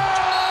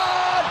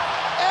 LeBron!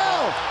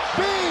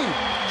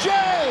 LBJ!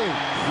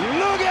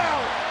 Look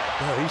out!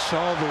 Well, he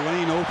saw the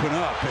lane open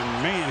up,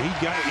 and man, he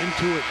got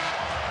into it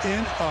in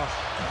a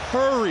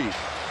hurry.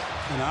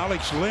 And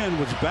Alex Len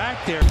was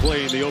back there.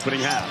 Play in the opening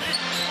half.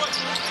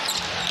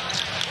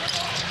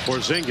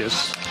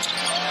 Porzingis.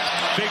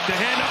 Big to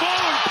hand. Oh,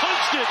 and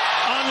punched it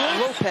on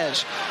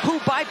Lopez,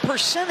 who by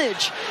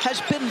percentage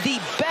has been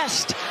the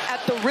best at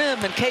the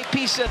rim. And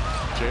KP said,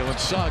 Jalen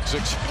Suggs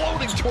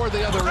exploding toward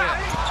the other end.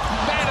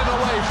 Batted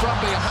away from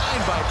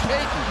behind by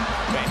Payton.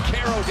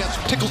 Banchero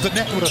tickles the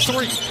net with a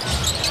 3.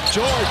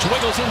 George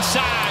wiggles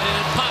inside and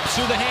it pops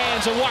through the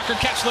hands of Walker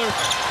Kessler.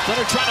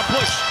 Leonard trying to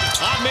push.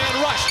 On man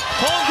rush.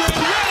 Holmgren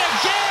yet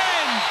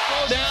again.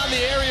 Go down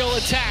the aerial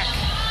attack.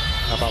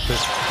 How about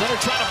this? They're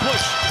trying to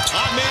push.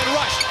 On-man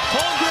rush.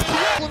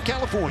 Holmgren.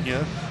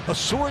 California, a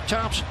Sword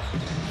Thompson,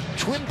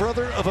 twin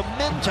brother of a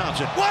Men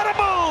Thompson. What a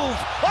move!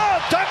 Oh,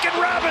 Duncan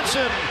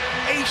Robinson!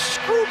 A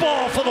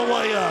screwball for the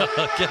layup.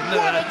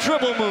 What a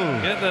dribble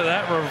move. Get into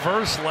that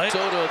reverse layup.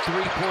 So to a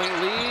three-point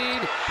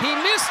lead. He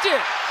missed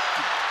it.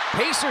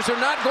 Pacers are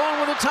not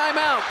going with a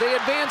timeout. They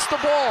advance the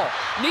ball.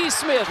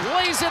 Neesmith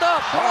lays it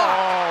up.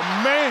 Oh,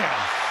 man.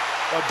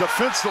 A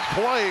defensive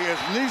play as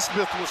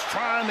Neesmith was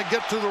trying to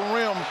get to the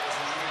rim.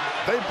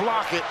 They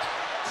block it.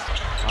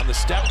 On the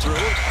step through,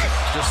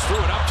 just threw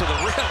it up to the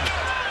rim.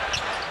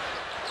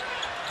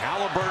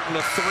 Halliburton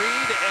a three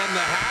to end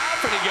the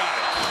half, and he got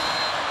it.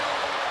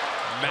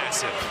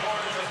 Massive.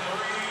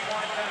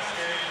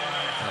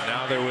 And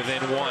now they're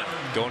within one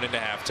going into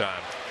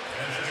halftime.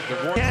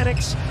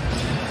 Mechanics.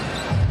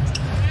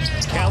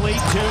 Kelly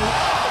two.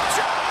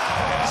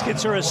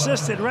 Skits are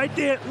assisted right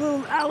there.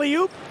 Little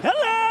alley-oop.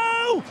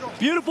 Hello!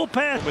 Beautiful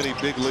pass. So many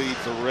big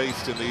leads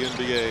erased in the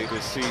NBA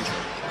this season.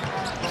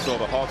 So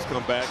the Hawks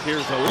come back.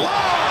 Here's a lob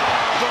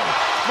from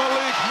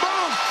Malik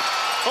Monk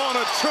on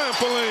a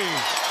trampoline.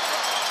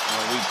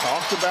 Well, we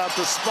talked about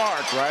the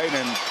spark, right?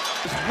 And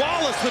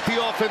Wallace with the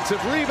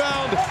offensive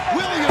rebound.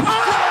 Williams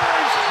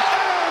drives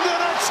and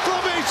an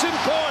exclamation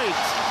point.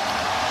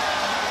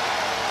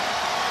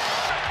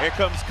 Here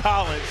comes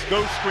Collins.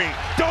 Go screen.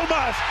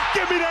 Domas,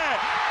 give me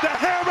that. The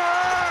hammer.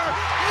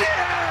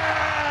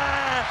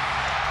 Yeah!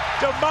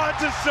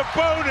 Domantas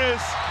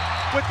Sabonis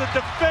with the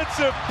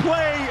defensive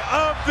play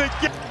of the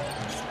game.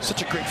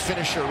 Such a great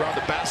finisher around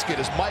the basket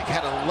as Mike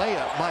had a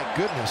layup. My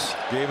goodness.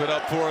 Gave it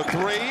up for a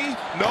three.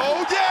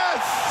 No,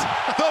 yes!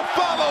 The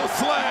follow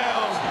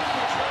slam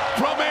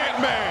from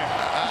Ant-Man.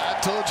 I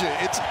told you,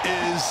 it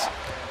is.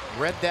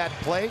 Read that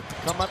play,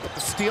 come up with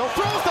the steal,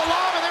 throws the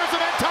lob, and there's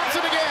Amen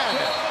Thompson again.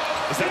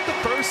 Is that the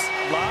first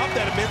lob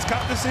that Amen's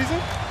caught this season?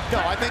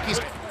 No, I think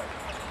he's...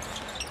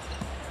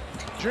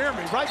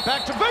 Jeremy right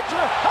back to Victor.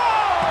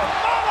 Oh,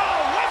 Mama,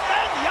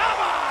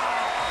 Wembanyama!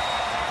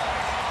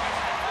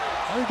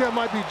 I think that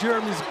might be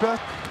Jeremy's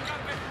best.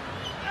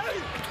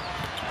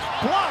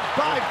 Blocked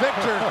by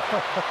Victor.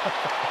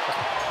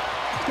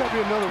 There's got to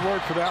be another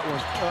word for that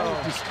one. Oh,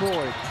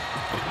 destroyed.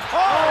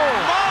 Oh,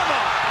 Mama!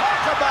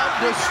 Talk about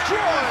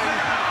destroyed.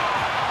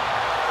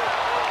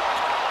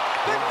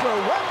 Victor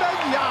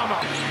Wembanyama.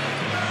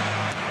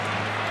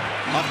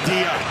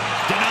 Abdia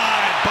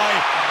denied by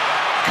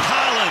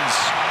Collins.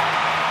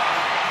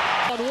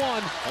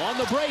 On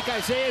the break,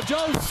 Isaiah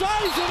Jones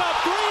size it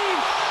up. Green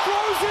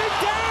throws it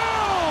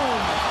down.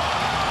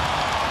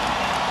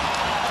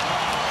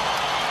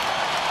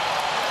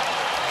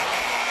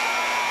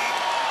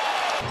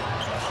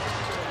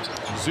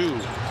 Zoo,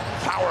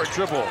 power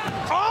dribble.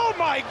 Oh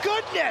my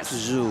goodness!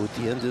 Zoo at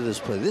the end of this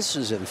play. This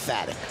is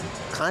emphatic.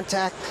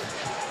 Contact,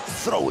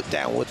 throw it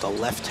down with the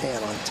left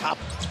hand on top.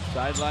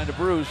 Sideline to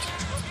Bruce.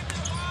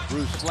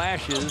 Bruce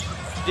slashes,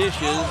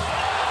 dishes.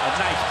 A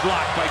nice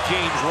block by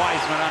James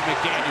Wiseman on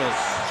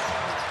McDaniels.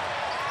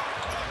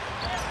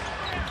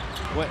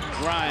 Wet and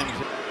Grimes.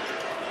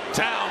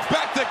 Towns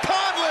back to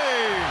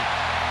Conley.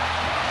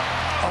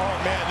 Oh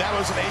man, that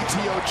was an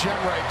ATO gem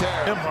right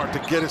there. Hard to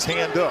get his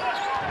hand up.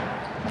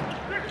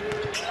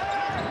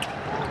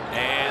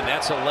 And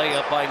that's a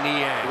layup by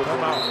Niang. Come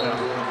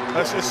out,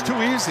 man. It's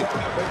too easy.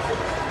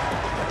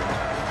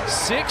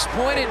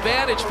 6-point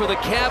advantage for the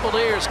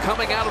Cavaliers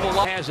coming out of the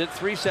line. Has it,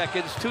 3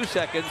 seconds, 2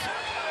 seconds.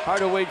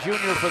 Hardaway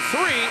Jr. for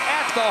three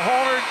at the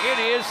horn. It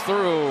is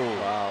through.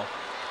 Wow.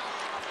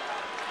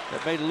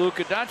 That made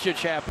Luka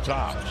Doncic happen.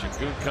 Top.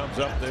 Şengün comes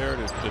up there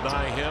to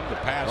deny him. The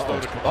pass though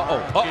to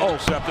Kamara.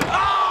 Intercepted.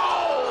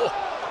 Oh!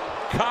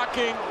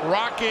 Cocking,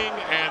 rocking,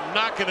 and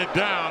knocking it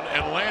down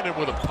and landed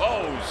with a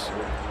pose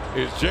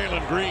is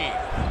Jalen Green.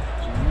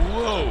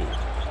 Whoa.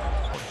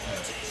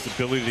 His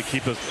ability to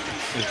keep his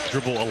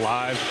dribble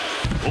alive.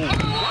 Oh,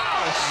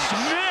 wow,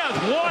 Smith,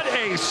 what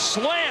a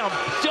slam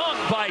dunk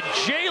by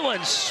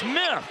Jalen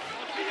Smith.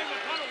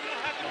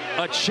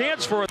 A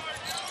chance for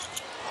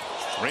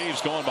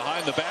Reeves going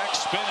behind the back,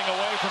 spinning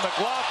away from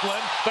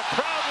McLaughlin. The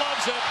crowd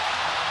loves it.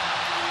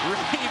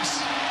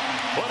 Reeves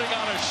putting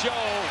on a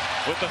show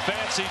with the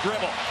fancy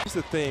dribble. Here's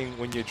the thing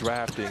when you're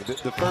drafting.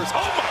 The first,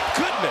 oh my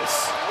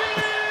goodness!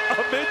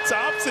 Amen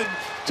Thompson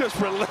just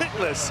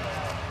relentless,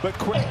 but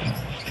quick.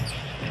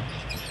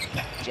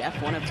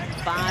 Jeff, one of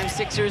 5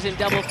 Sixers in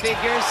double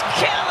figures.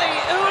 Kelly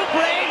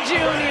Oubre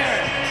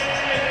Jr.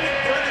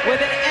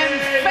 with an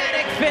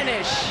emphatic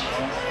finish.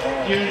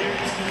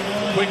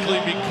 Quickly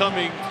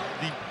becoming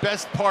the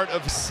best part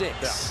of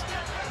 6.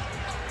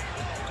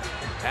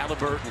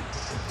 Halliburton.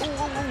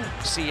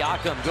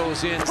 Siakam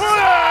goes in.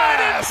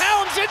 Yes! And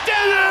pounds it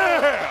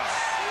down. Yeah!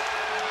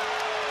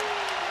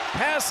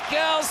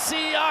 Pascal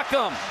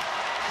Siakam.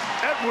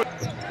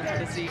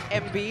 To see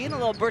Embiid, a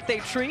little birthday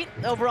treat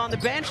over on the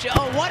bench.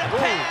 Oh, what a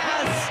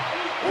pass!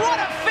 What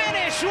a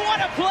finish! What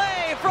a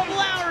play from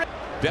Lowry!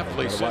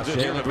 Definitely sends it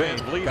here to Van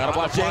Vliet. Gotta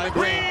watch Jalen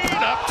Green.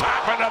 Up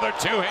top, another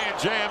two-hand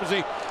jam as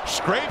he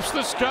scrapes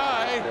the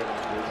sky.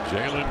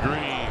 Jalen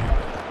Green.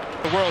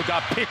 The world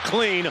got picked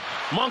clean.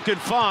 Monk and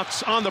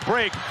Fox on the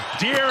break.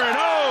 De'Aaron,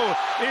 oh,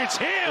 it's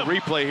him! The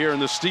replay here in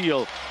the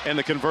steal and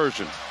the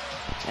conversion.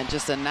 And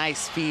just a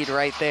nice feed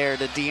right there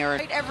to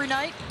De'Aaron. Every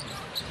night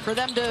for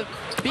them to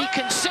be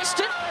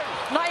consistent,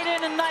 night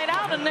in and night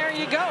out, and there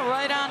you go,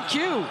 right on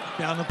cue.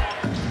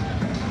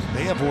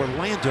 They have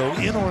Orlando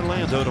in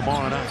Orlando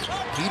tomorrow night.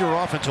 Heat are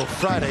off until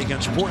Friday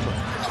against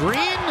Portland. Green,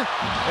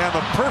 and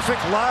the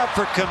perfect lob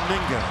for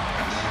Kuminga.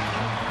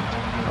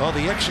 Oh,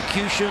 the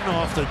execution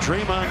off the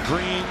Draymond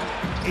Green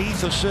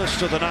 8th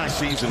assist of the night.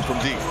 Season from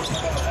deep.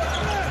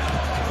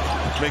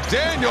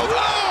 McDaniel,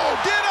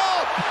 oh, get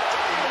up!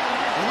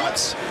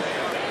 What's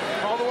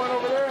all the way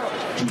over there?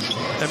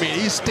 I mean,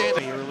 he's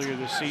standing earlier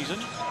this season.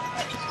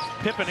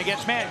 Pippen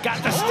against man,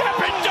 got the step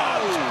and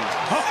dunk!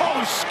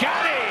 Oh,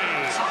 Scotty!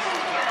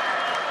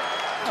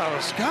 Oh,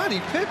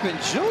 Scottie Pippen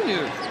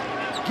Jr.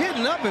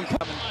 getting up and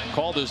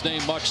called his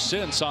name much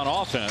since on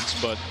offense,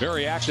 but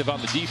very active on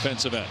the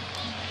defensive end.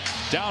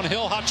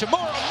 Downhill,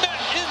 Hachimura met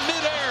in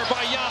midair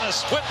by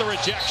Giannis with the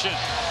rejection.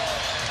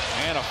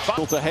 And a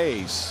foul to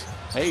Hayes.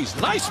 Hayes,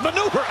 nice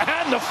maneuver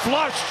and the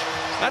flush.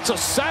 That's a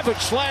savage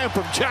slam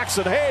from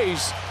Jackson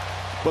Hayes.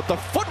 But the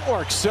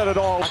footwork set it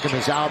all.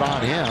 Is out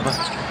on him.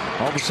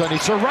 All of a sudden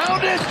he's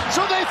surrounded,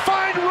 so they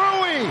find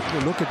Rui.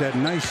 Look at that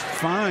nice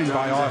find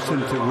by Austin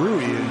to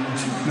Rui.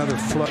 Another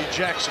flush.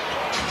 Jackson.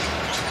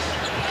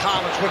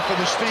 Collins went for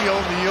the steal.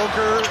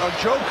 The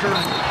Joker.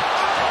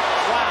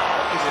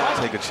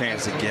 Take a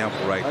chance to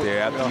gamble right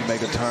there after you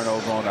make a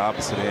turnover on the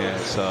opposite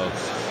end. So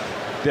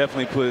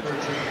definitely put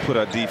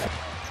our defense.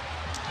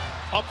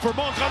 Up for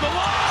Monk on the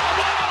line.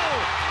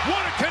 Wow!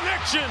 What a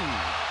connection!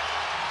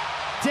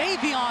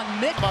 Davion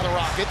Mitchell by the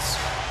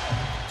Rockets.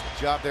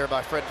 Job there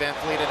by Fred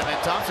VanVleet and Amen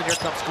Thompson. Here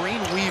comes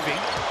Green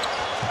weaving.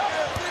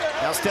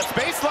 Now steps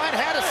baseline,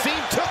 had a seam,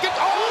 took it.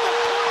 Oh,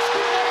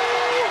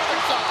 the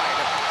other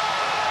side.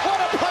 What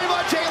a play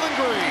by Jalen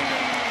Green.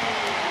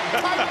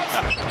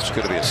 It's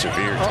going to be a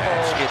severe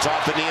task. It's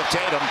off the knee of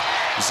Tatum.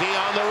 Z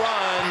on the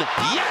run.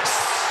 Yes!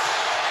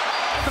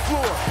 the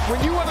floor.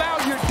 When you allow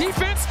your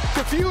defense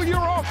to fuel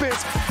your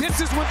offense,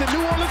 this is when the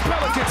New Orleans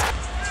Pelicans.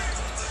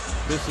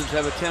 Pistons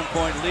have a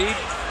 10-point lead.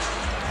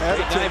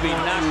 Ivy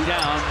knocked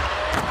down.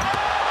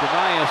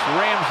 Tobias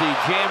Ramsey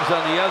jams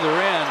on the other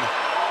end.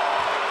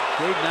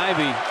 Jaden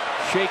Ivey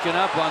shaken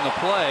up on the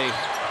play.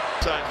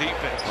 Side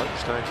defense.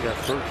 Hartenstein's got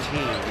 13.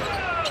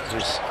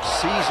 His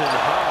season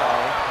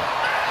high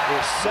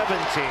is 17.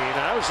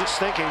 I was just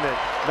thinking that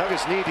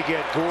Nuggets need to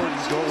get Gordon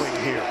going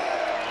here.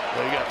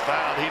 Well, he got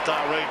fouled. He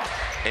thought right.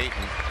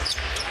 Ayton.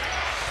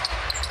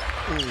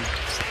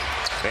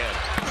 Man.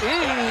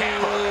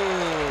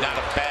 Not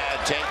a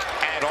bad take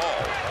at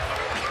all.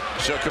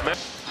 So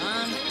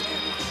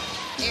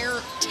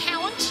air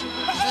talent,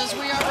 as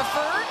we are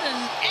referred,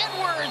 and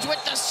Edwards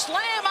with the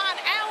slam on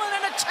Allen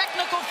and a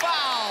technical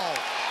foul.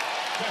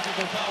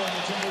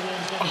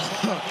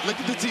 Look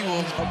at the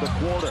T-Wolves of the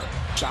quarter.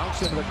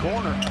 Bounce into the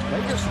corner.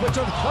 Make a switch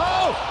on.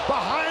 Oh!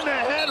 Behind the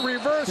head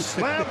reverse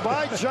slam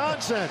by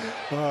Johnson.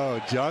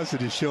 Oh,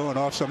 Johnson is showing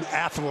off some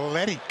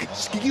athletic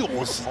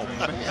skills. Oh,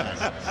 man.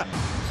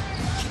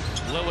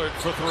 Lillard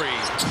for three.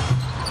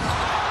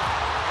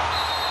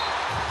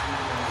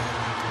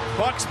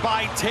 Bucks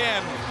by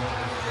 10.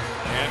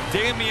 And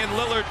Damian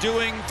Lillard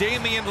doing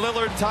Damian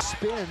Lillard time.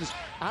 Spins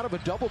out of a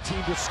double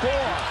team to score.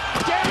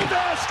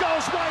 Davis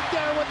goes right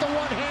there with the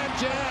one-hand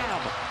jam.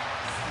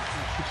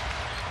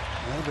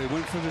 Well, they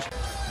went for this.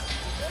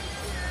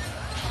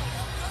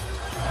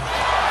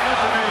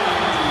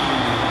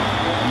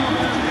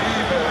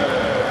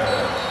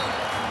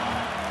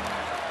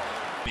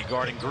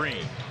 Guarding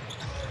Green.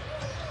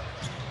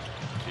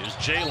 Here's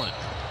Jalen.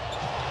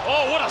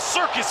 Oh, what a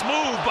circus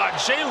move by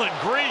Jalen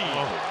Green.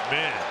 Oh,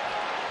 man.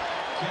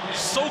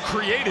 So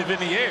creative in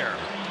the air.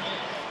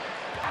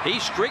 He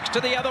streaks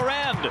to the other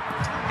end,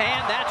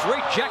 and that's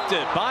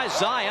rejected by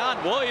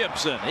Zion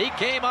Williamson. He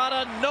came out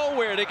of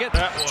nowhere to get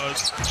that.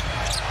 Was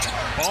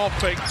ball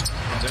fake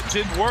that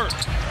didn't work.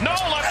 No,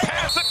 left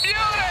pass of beauty.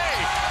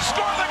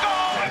 Score the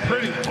goal.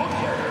 Pretty.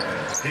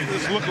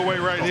 This look away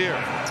right here.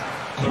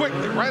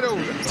 Quickly, right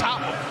over the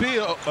top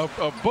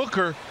of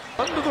Booker.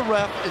 Under the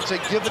ref and say,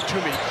 give it to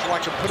me so I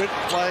can put it in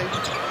play.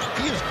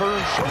 He has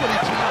burned so many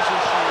teams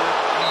this year.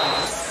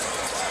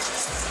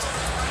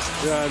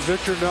 Yeah, and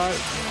Victor not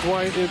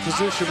quite in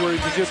position where he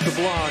can get the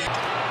block.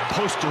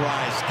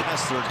 Posterized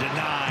Kessler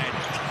denied.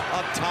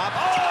 Up top.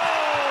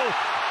 Oh!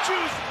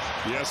 Juice!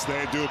 Yes,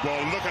 they do, Bo.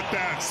 Look at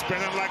that.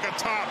 Spinning like a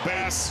top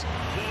bass.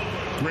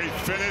 Great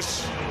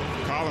finish.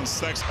 Collins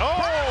sex.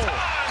 Oh!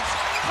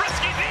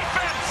 Risky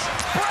defense.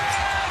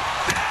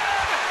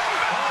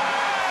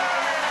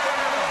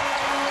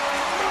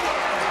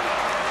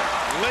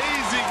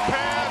 Lazy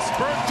pass,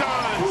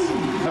 Bertans.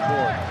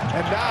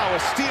 And now a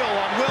steal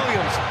on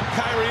Williams.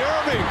 Kyrie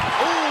Irving.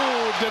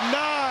 Ooh,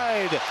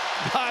 denied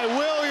by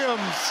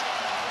Williams.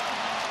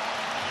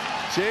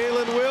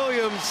 Jalen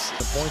Williams.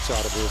 The points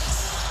out of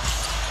this.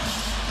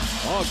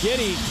 Oh,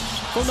 Giddey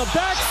from the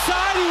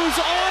backside. He was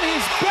on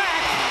his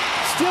back.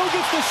 Still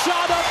gets the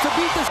shot up to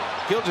beat the.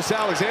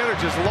 Gilgeous-Alexander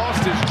just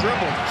lost his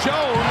dribble.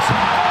 Jones.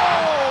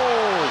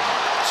 Oh!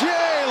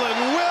 Jalen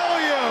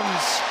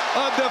Williams.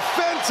 A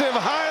defensive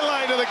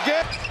highlight of the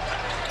game.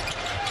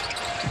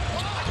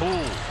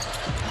 Poole.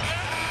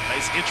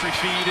 Nice entry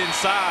feed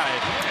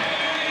inside.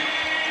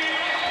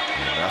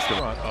 That's the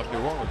front of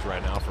New Orleans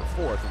right now for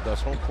fourth, and thus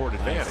home court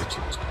advantage.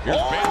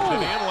 Here's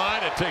Benton in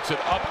line and takes it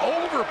up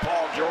over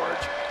Paul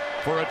George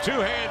for a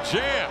two-hand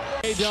jam.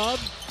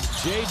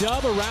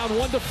 J-Dub around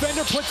one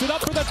defender, puts it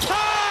up for the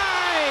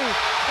tie,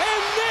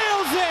 and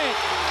nails it!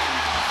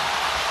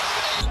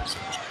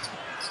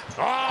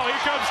 Oh, here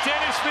comes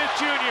Dennis Smith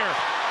Jr.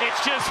 It's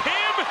just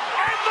him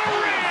and the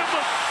rim.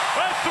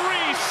 A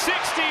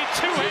 360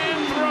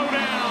 two-hand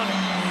throwdown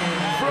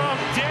from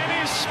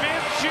Dennis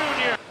Smith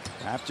Jr.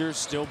 Raptors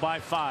still by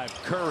 5.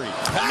 Curry.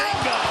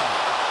 Kuminga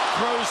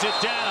throws it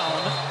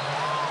down.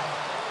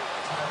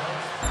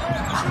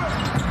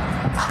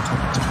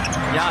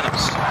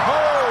 Giannis.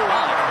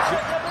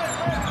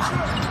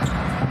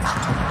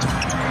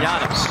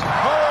 Giannis.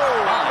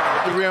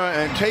 The rim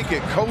and take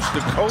it coast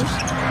to coast.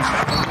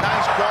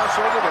 Nice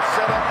crossover to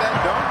set up that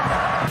dunk.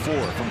 4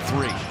 from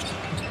 3.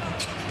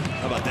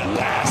 How about that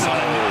pass?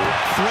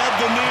 Thread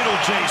the needle,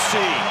 JC.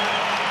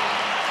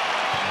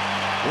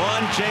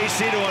 One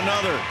JC to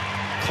another.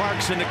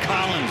 Clarkson to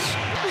Collins.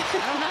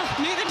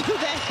 Neither do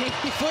they.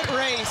 Foot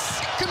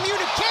race.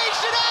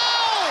 Communication.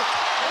 Oh!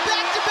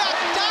 Back-to-back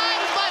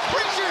dives by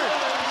Pritchard.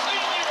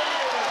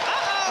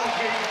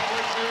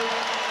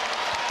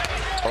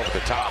 Over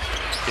the top.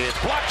 It's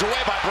blocked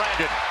away by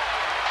Brandon.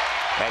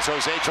 As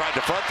Jose tried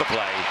to front the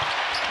play.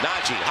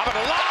 Najee, how about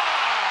a lob?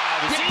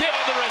 On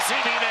the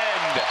receiving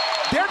end.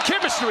 Their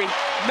chemistry,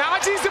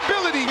 Najee's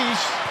abilities.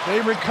 They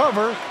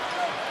recover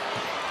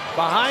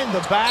behind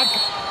the back,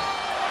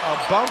 a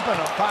bump and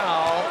a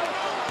foul,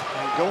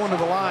 and go into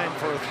the line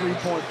for a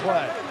three-point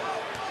play.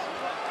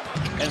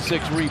 And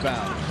 6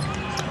 rebounds.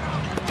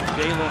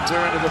 Jalen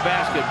Duran to the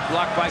basket,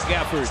 blocked by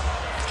Gafford.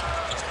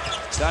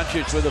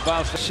 Doncic with a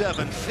bounce.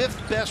 7,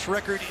 5th best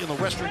record in the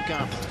Western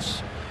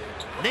Conference.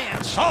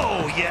 Nance.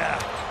 Oh, yeah.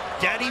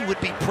 Daddy would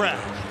be proud.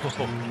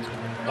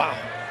 Wow.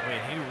 I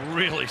mean, he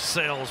really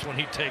sails when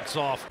he takes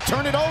off.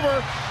 Turn it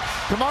over.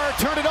 Kamara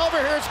turned it over.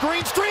 Here's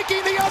Green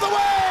streaking the other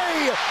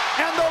way.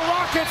 And the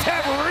Rockets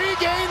have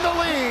regained the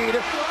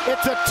lead.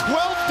 It's a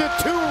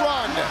 12-2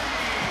 run.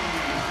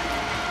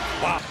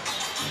 Wow.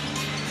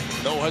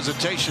 No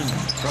hesitation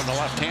from the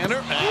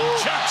left-hander.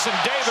 And Jackson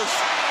Davis,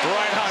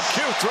 right on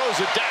cue, throws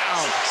it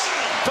down.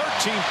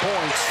 13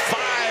 points,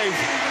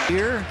 5.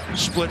 Here,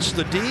 splits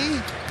the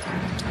D.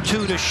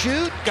 2 to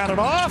shoot. Got it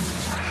off.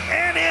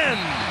 And in.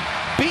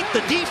 Beat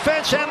the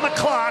defense and the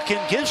clock and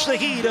gives the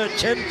Heat a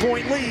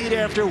 10-point lead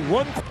after 1.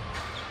 Well,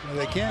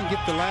 they can't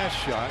get the last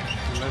shot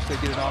unless they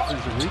get an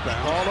offensive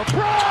rebound. All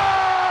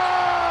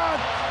LeBron!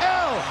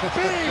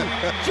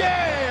 LBJ!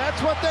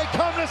 That's what they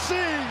come to see.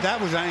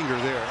 That was anger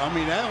there. I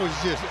mean, that was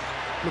just,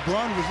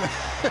 LeBron was...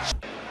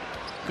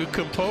 Good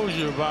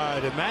composure by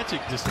the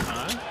Magic this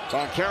time.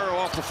 Banchero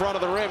off the front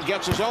of the rim,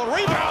 gets his own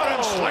rebound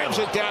and slams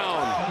it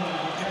down.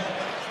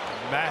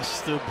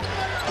 Master.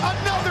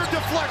 Another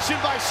deflection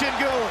by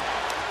Şengün.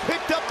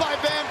 Picked up by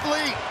Van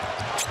Vliet.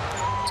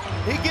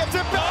 He gets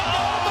it back.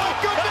 Oh my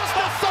goodness,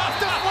 the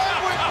softest leg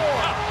went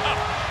more.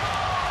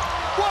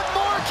 What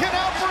more can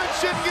Alfred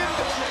Şengün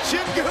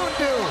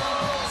do?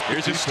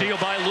 Here's a steal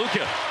by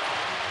Luka.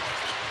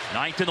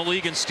 9th in the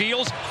league in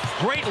steals.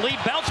 Great lead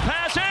bounce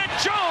pass, and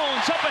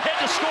Jones up ahead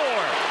to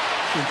score.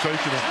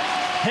 Sensational.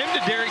 Him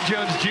to Derrick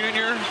Jones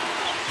Jr.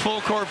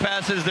 Full court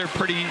passes, they're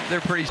pretty.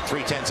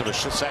 3/10 of a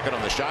second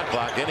on the shot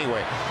clock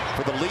anyway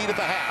for the lead at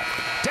the half.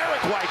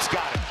 Derek White's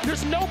got it.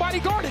 There's nobody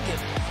guarding him.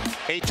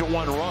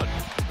 8-1 run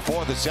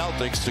for the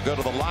Celtics to go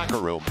to the locker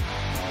room.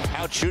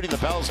 Out shooting the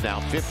Bells now,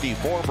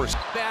 54%.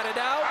 Batted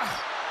out.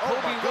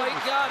 Kobe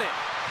White got it.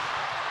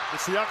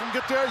 Did Siakam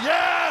get there?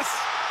 Yes!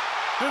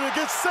 Did it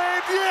get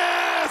saved?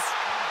 Yes!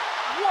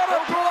 What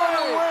a blown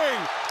away!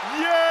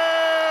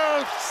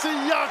 Yes!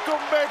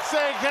 Siakam makes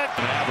a hit.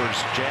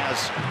 Mavericks,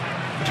 Jazz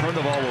turn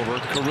the ball over.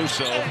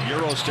 Caruso,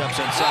 Euro steps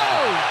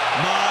inside.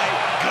 My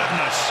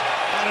goodness.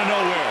 Out of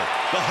nowhere.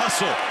 The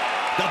hustle.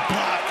 The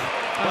block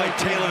by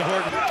Taylor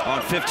Horton.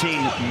 On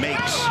 15,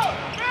 makes.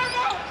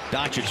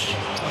 Doncic,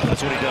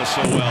 that's what he does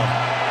so well.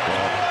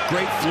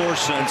 Great floor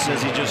sense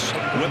as he just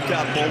whipped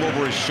that ball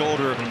over his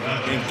shoulder.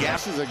 And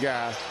This is a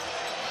guy,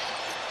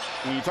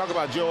 when you talk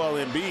about Joel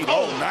Embiid,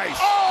 nice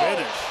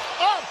finish.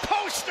 A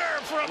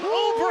poster from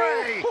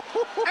Oubre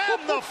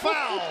and the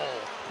foul.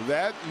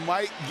 That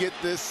might get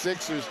this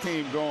Sixers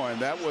team going.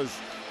 That was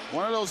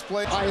one of those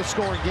plays. Highest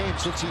scoring game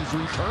since he's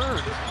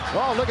returned.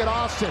 Oh, look at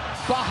Austin.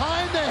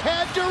 Behind the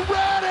head to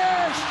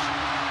Reddish.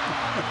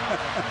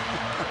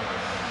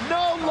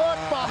 No look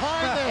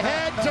behind the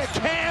head to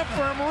Cam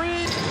from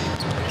Reed.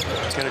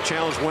 He's going to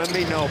challenge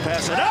Wemby. No,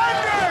 pass it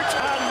under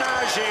to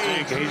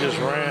Najee. He just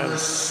ran.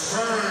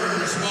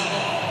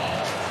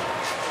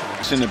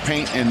 In the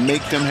paint and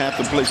make them have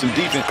to play some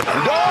defense.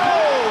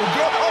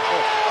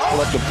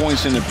 Collect the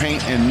points in the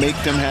paint and make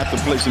them have to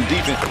play some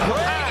defense.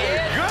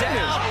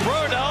 Down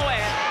Bruno,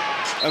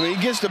 and I mean,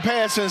 he gets the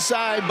pass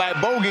inside by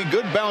Bogey,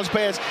 good bounce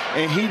pass,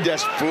 and he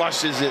just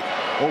flushes it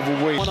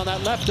overweight. One on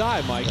that left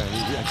eye, Mike.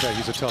 Yeah,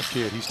 he's a tough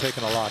kid. He's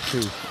taking a lot, too.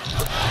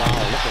 Wow,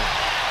 look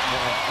at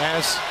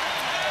as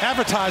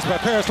advertised by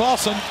Paris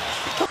Lawson.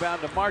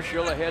 Bound to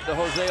Marshall, ahead to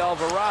Jose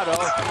Alvarado.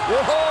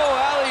 Whoa,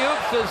 alley-oop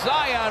to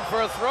Zion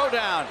for a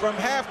throwdown. From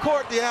half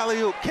court, the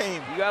alley-oop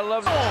came. You gotta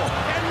love it.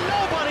 And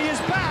nobody is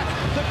back.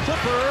 The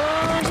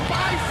Clippers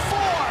by 4.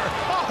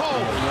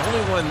 Oh! The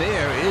only one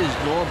there is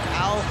Norm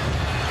Powell.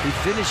 He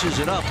finishes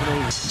it up.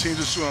 Teams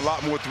are shooting a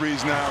lot more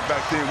threes now.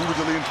 Back then, we were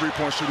the leading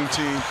three-point shooting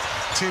team.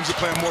 Teams are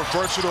playing more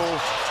versatile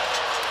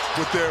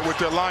with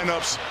their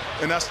lineups,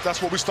 and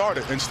that's what we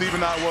started. And Steve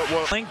and I,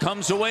 Link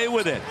comes away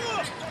with it.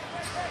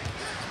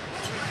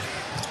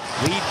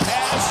 Lead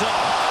pass up.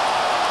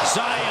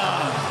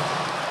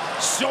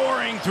 Zion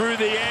soaring through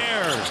the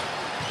air.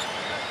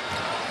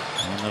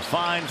 And the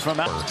find from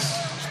out.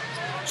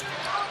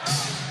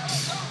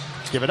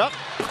 Give it up.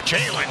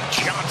 Jalen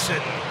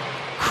Johnson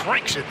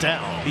cranks it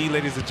down. He,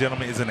 ladies and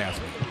gentlemen, is an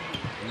athlete.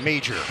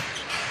 Major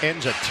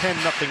ends a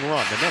 10-0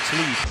 run. The Nets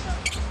lead.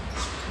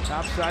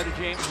 Top side of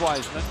James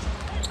Wiseman.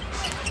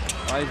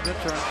 Wiseman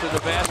turns to the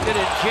basket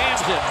and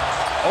jams it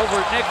over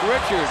Nick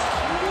Richards.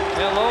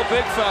 Hello,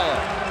 big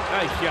fella.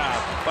 Nice job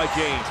by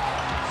James.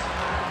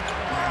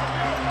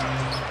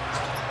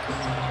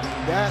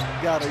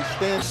 That got a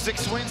stand.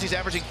 6 wins. He's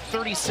averaging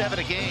 37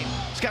 a game.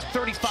 He's got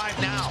 35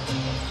 now.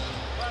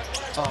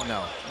 Oh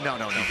no! No!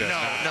 You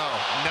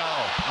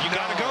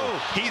gotta go.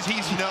 He's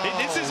no.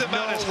 This is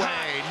about as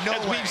high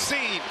as we've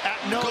seen.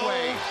 No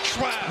way.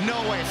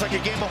 No way. It's like a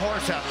game of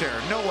horse out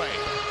there. No way.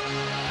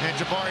 And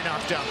Jabari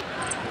knocked out.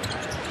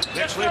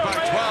 Nets lead by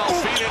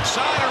 12 feet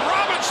inside, and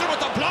Robinson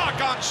with the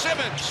block on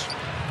Simmons.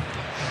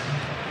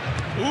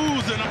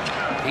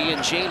 He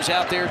and James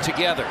out there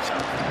together.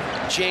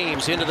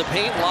 James into the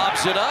paint,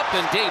 lobs it up,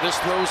 and Davis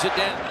throws it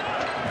down.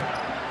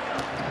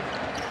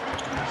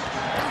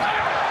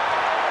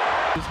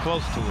 He's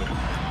close to it.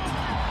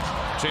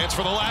 Chance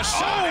for the last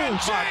shot. Oh,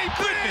 my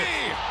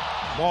goodness.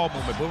 Ball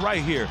movement, but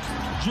right here.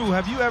 Drew,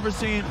 have you ever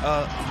seen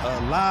a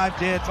live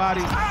dead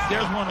body?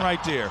 There's one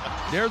right there.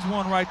 There's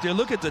one right there.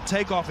 Look at the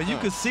takeoff, and you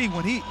can see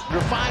when he...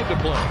 You're 5 to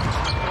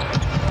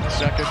play.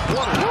 Second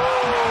quarter.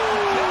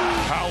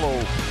 Paolo,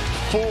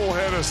 full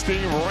head of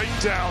steam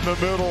right down the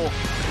middle,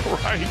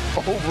 right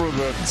over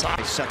the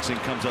top. Sexton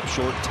comes up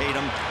short.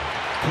 Tatum,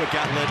 quick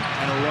outlet,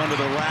 and a run to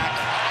the rack.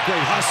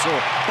 Great hustle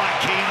by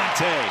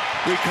Keontae.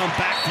 We come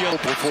back the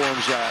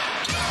performs that.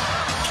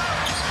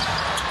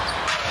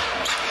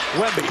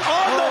 Wemby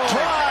on the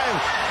drive.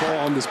 Ball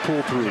on this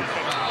pull-through.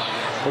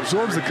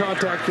 Absorbs the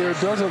contact there,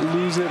 doesn't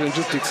lose it, and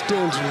just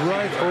extends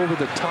right over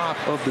the top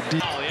of the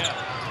deep. Oh, yeah.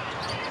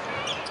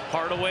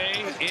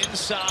 Hardaway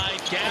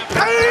inside, gap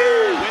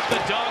with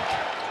the dunk.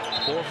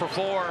 4 for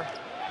 4.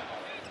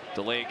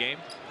 Delay game.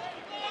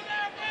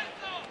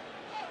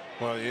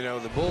 Well, you know,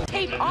 the Bulls.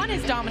 Tape on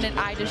his dominant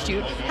eye to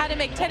shoot. Had to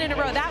make 10 in a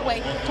row that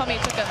way. Told me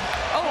it took him,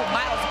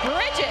 Miles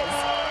Bridges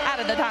out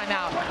of the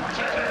timeout.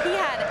 He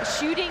had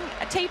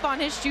tape on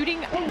his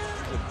shooting. A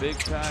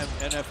big-time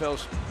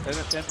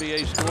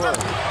NBA scorer.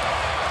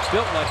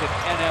 Built like an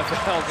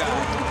NFL guy.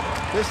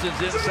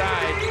 Pistons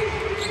inside.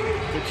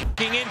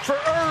 Looking in for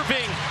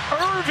Irving.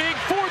 Irving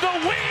for the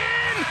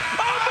win!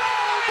 Oh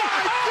my!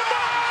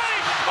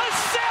 A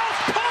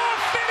southpaw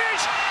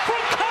finish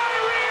from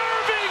Kyrie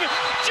Irving!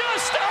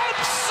 Just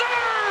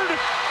absurd!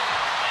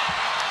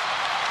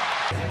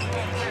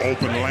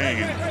 Open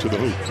lane to the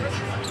hoop.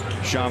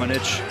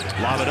 Šamanić,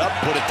 lob it up,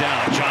 put it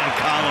down. John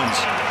Collins,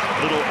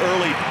 little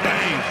early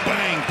bang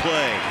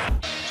play.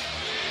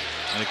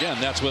 And again,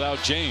 that's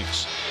without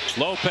James.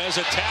 Lopez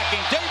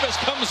attacking. Davis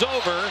comes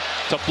over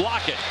to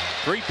block it.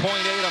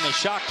 3.8 on the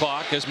shot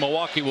clock as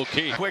Milwaukee will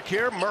keep. Quick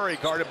here, Murray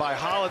guarded by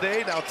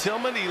Holiday. Now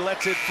Tillman, he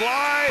lets it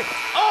fly.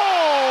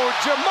 Oh,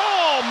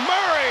 Jamal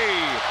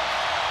Murray!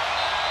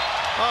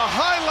 A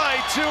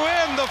highlight to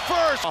end the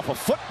first. Off a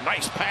foot,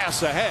 nice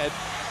pass ahead.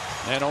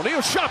 And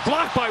O'Neal shot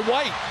blocked by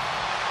White.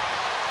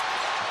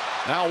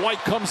 Now White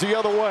comes the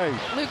other way.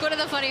 Luke, one of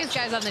the funniest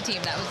guys on the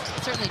team. That was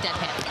certainly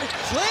deadpan.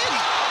 Flynn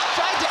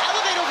tried to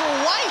elevate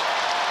over White.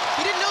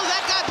 He didn't know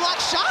that guy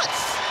blocked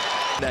shots.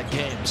 That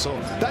game, so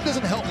that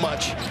doesn't help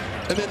much.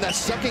 And then that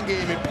second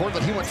game in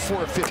Portland, he went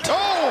 4 of 15.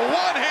 Oh,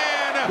 one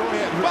hand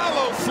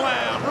follow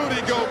slam,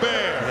 Rudy Gobert.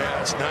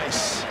 Yeah, it's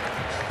nice.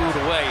 Moved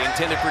away,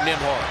 intended for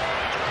Nembhard.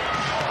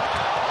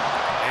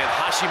 And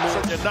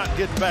Hachimura did not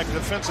get back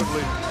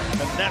defensively,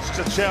 and that's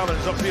the challenge.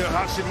 Up here,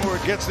 Hachimura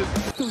gets it.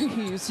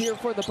 Threes here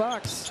for the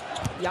Bucks.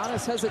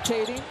 Giannis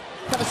hesitating,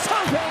 kind of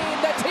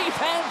stopping the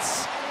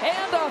defense,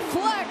 and a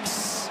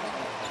flex.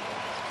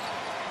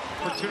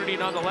 Opportunity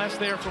nonetheless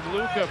there from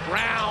Luka.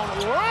 Brown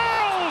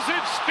rolls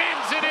and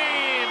spins it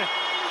in.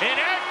 An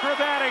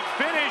acrobatic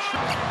finish.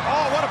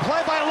 Oh, what a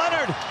play by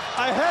Leonard.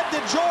 Ahead to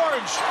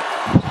George.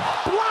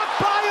 Blocked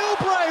by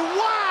Oubre.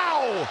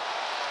 Wow!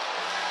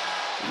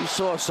 You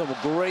saw some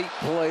great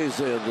plays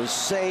there. The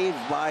save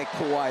by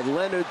Kawhi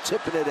Leonard,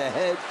 tipping it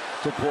ahead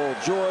to Paul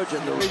George.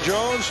 And Ray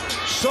Jones,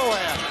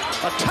 Sohan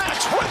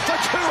attacks with the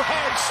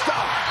two-hand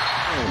stop.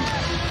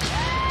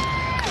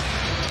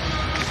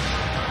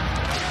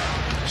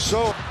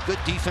 So good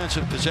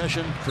defensive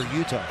possession for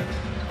Utah.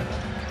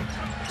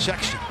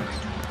 Sexton.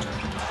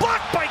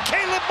 Blocked by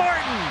Caleb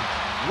Martin.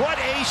 What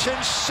a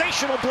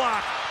sensational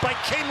block by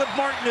Caleb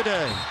Martin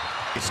today.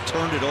 He's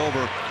turned it over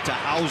to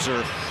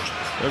Hauser.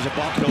 There's a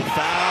bump, no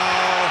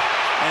foul,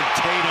 and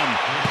Tatum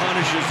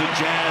punishes the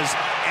Jazz.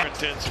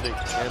 Intensity.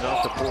 And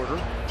off the Porter.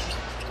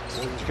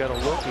 He's got to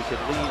look. He can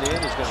lean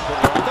in. He's going to put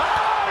it on.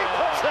 Oh, he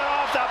puts it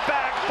off the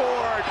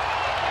backboard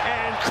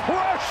and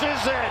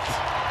crushes it.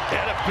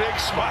 And a big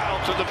smile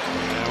to the...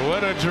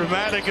 What a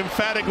dramatic,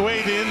 emphatic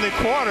way to end the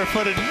quarter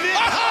for the Knicks.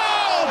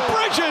 Oh,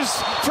 Bridges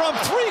from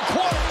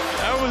three-quarters.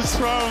 That was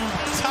from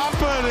top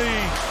of the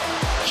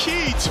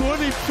key,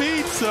 20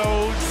 feet,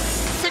 so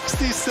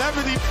 60,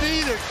 70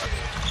 feet.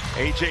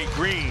 A.J.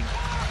 Green.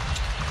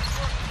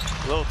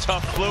 A little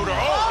tough floater. Oh,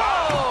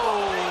 wow.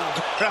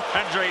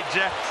 Andre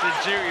Jackson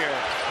Jr.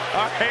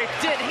 All right.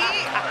 Did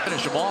he?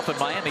 Finish him off, and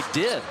Miami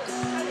did.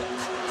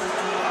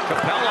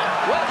 Capella,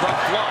 front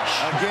flush.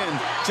 Again,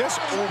 just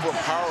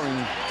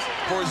overpowering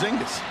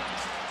Porzingis.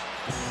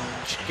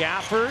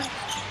 Gafford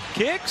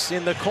kicks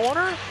in the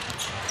corner.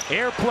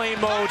 Airplane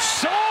mode,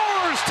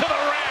 soars to the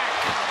rack.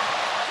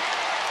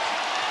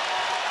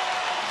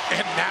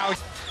 And now...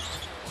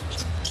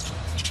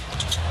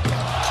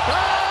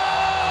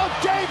 Oh,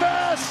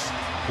 Davis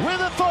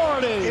with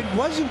authority. It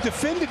wasn't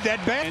defended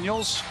that bad.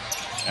 Daniels,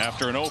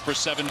 after an 0 for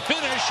 7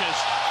 finishes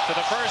to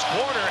the first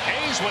quarter.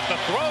 Hayes with the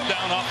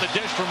throwdown off the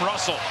dish from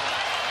Russell.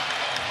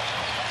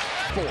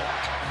 4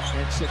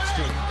 and 16.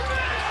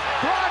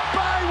 Blocked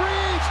by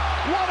Reeves.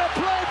 What a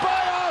play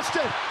by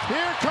Austin.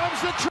 Here comes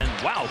the...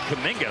 Wow,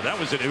 Kuminga, that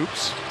was an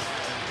oops.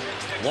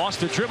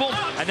 Lost the dribble,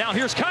 and now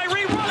here's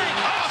Kyrie running.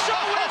 So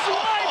is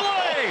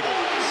Lively.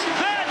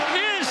 That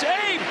is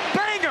a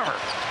banger.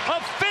 A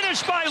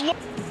finish by...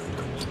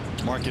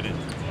 Marketed.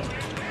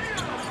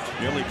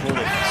 Nearly pulled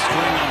a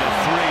string on the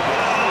three,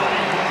 but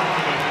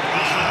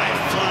high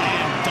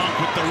flying dunk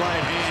with the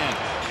right hand.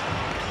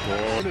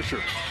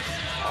 Finisher.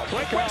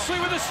 Blake Wesley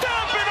with a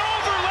stop, and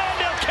over.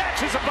 Landale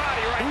catches a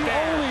body right there.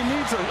 He only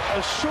needs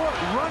a short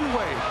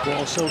runway.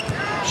 Well, so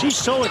she's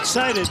so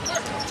excited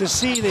to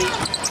see the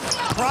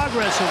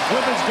progress of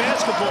women's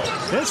basketball.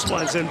 This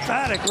one's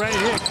emphatic right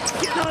here.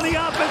 Getting on the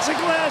offensive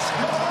glass.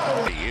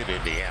 In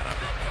Indiana.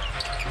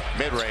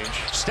 Mid-range.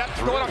 Step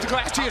through. Going off the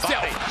glass to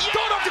yourself.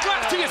 Going off the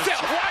glass to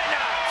yourself. Why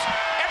not?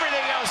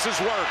 Everything else has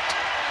worked.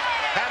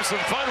 Have some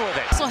fun with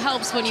it. It also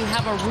helps when you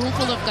have a room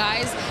full of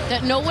guys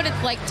that know what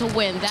it's like to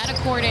win. That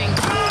according.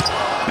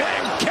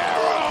 Ben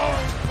Carroll.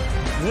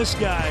 This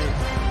guy,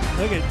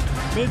 look at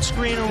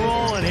mid-screen and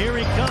roll, and here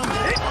he comes.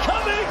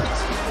 Incoming!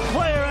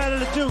 Player out of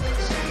the Duke.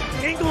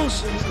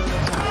 Ingles.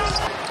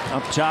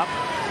 Up top.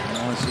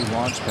 I see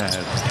launch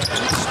pad.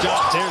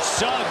 Stop. There's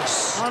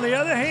Suggs. On the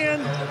other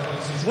hand,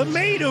 the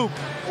made hoop.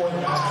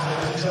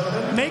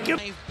 Make him.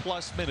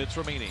 5+ minutes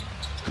remaining.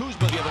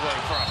 Kuzma the other way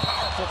for a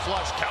powerful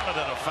flush, counted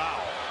and a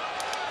foul.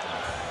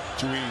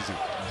 Too easy.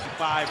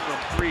 5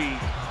 from 3.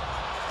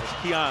 As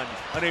Keon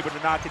unable to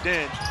knock it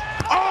in.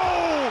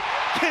 Oh!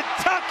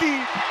 Kentucky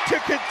to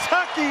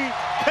Kentucky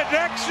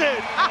connection.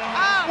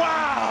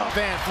 Wow!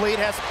 Van Fleet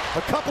has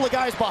a couple of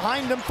guys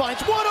behind him,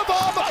 finds one of them.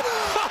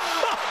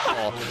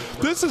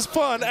 This is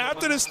fun.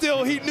 After the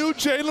steal, he knew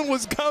Jalen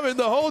was coming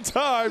the whole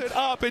time.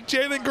 Up, and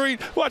Jalen Green,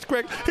 watch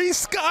Greg,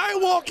 he's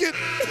skywalking.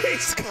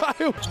 He's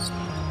skywalking.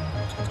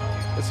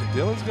 Listen,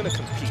 Dylan's going to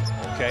compete,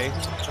 okay?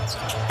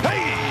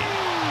 Hey!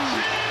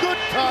 Good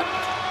cut,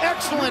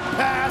 excellent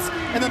pass,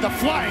 and then the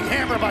flying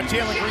hammer by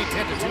Jalen Green,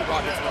 10-2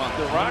 Rockets run.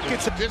 The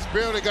Rockets Just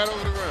barely got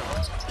over the rim.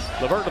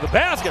 Levert to the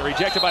basket,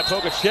 rejected by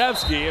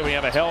Pokuševski, and we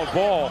have a held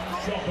ball.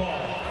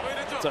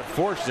 It's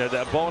unfortunate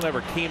that ball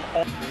never came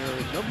off.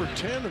 Number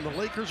 10, and the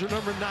Lakers are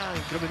number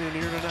 9 coming in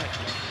here tonight.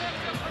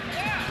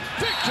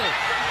 Victor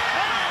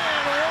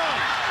and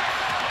one.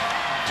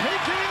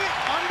 Taking it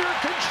under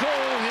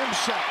control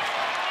himself.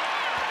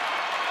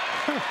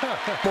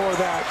 More of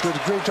that. Did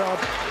a great job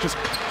just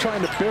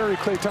trying to bury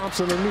Klay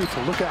Thompson underneath.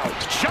 Look out.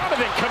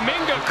 Jonathan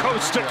Kuminga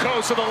coast to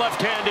coast with the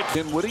left-handed.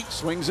 Dinwiddie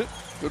swings it.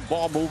 Good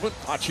ball movement.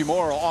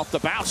 Hachimura off the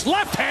bounce.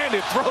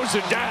 Left-handed throws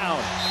it down.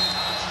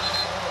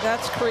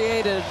 That's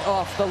created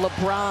off the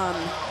LeBron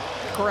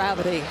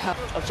gravity.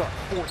 I'm sorry,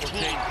 4 for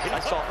James. I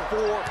saw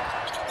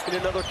 4 in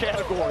another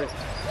category.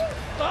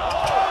 Oh!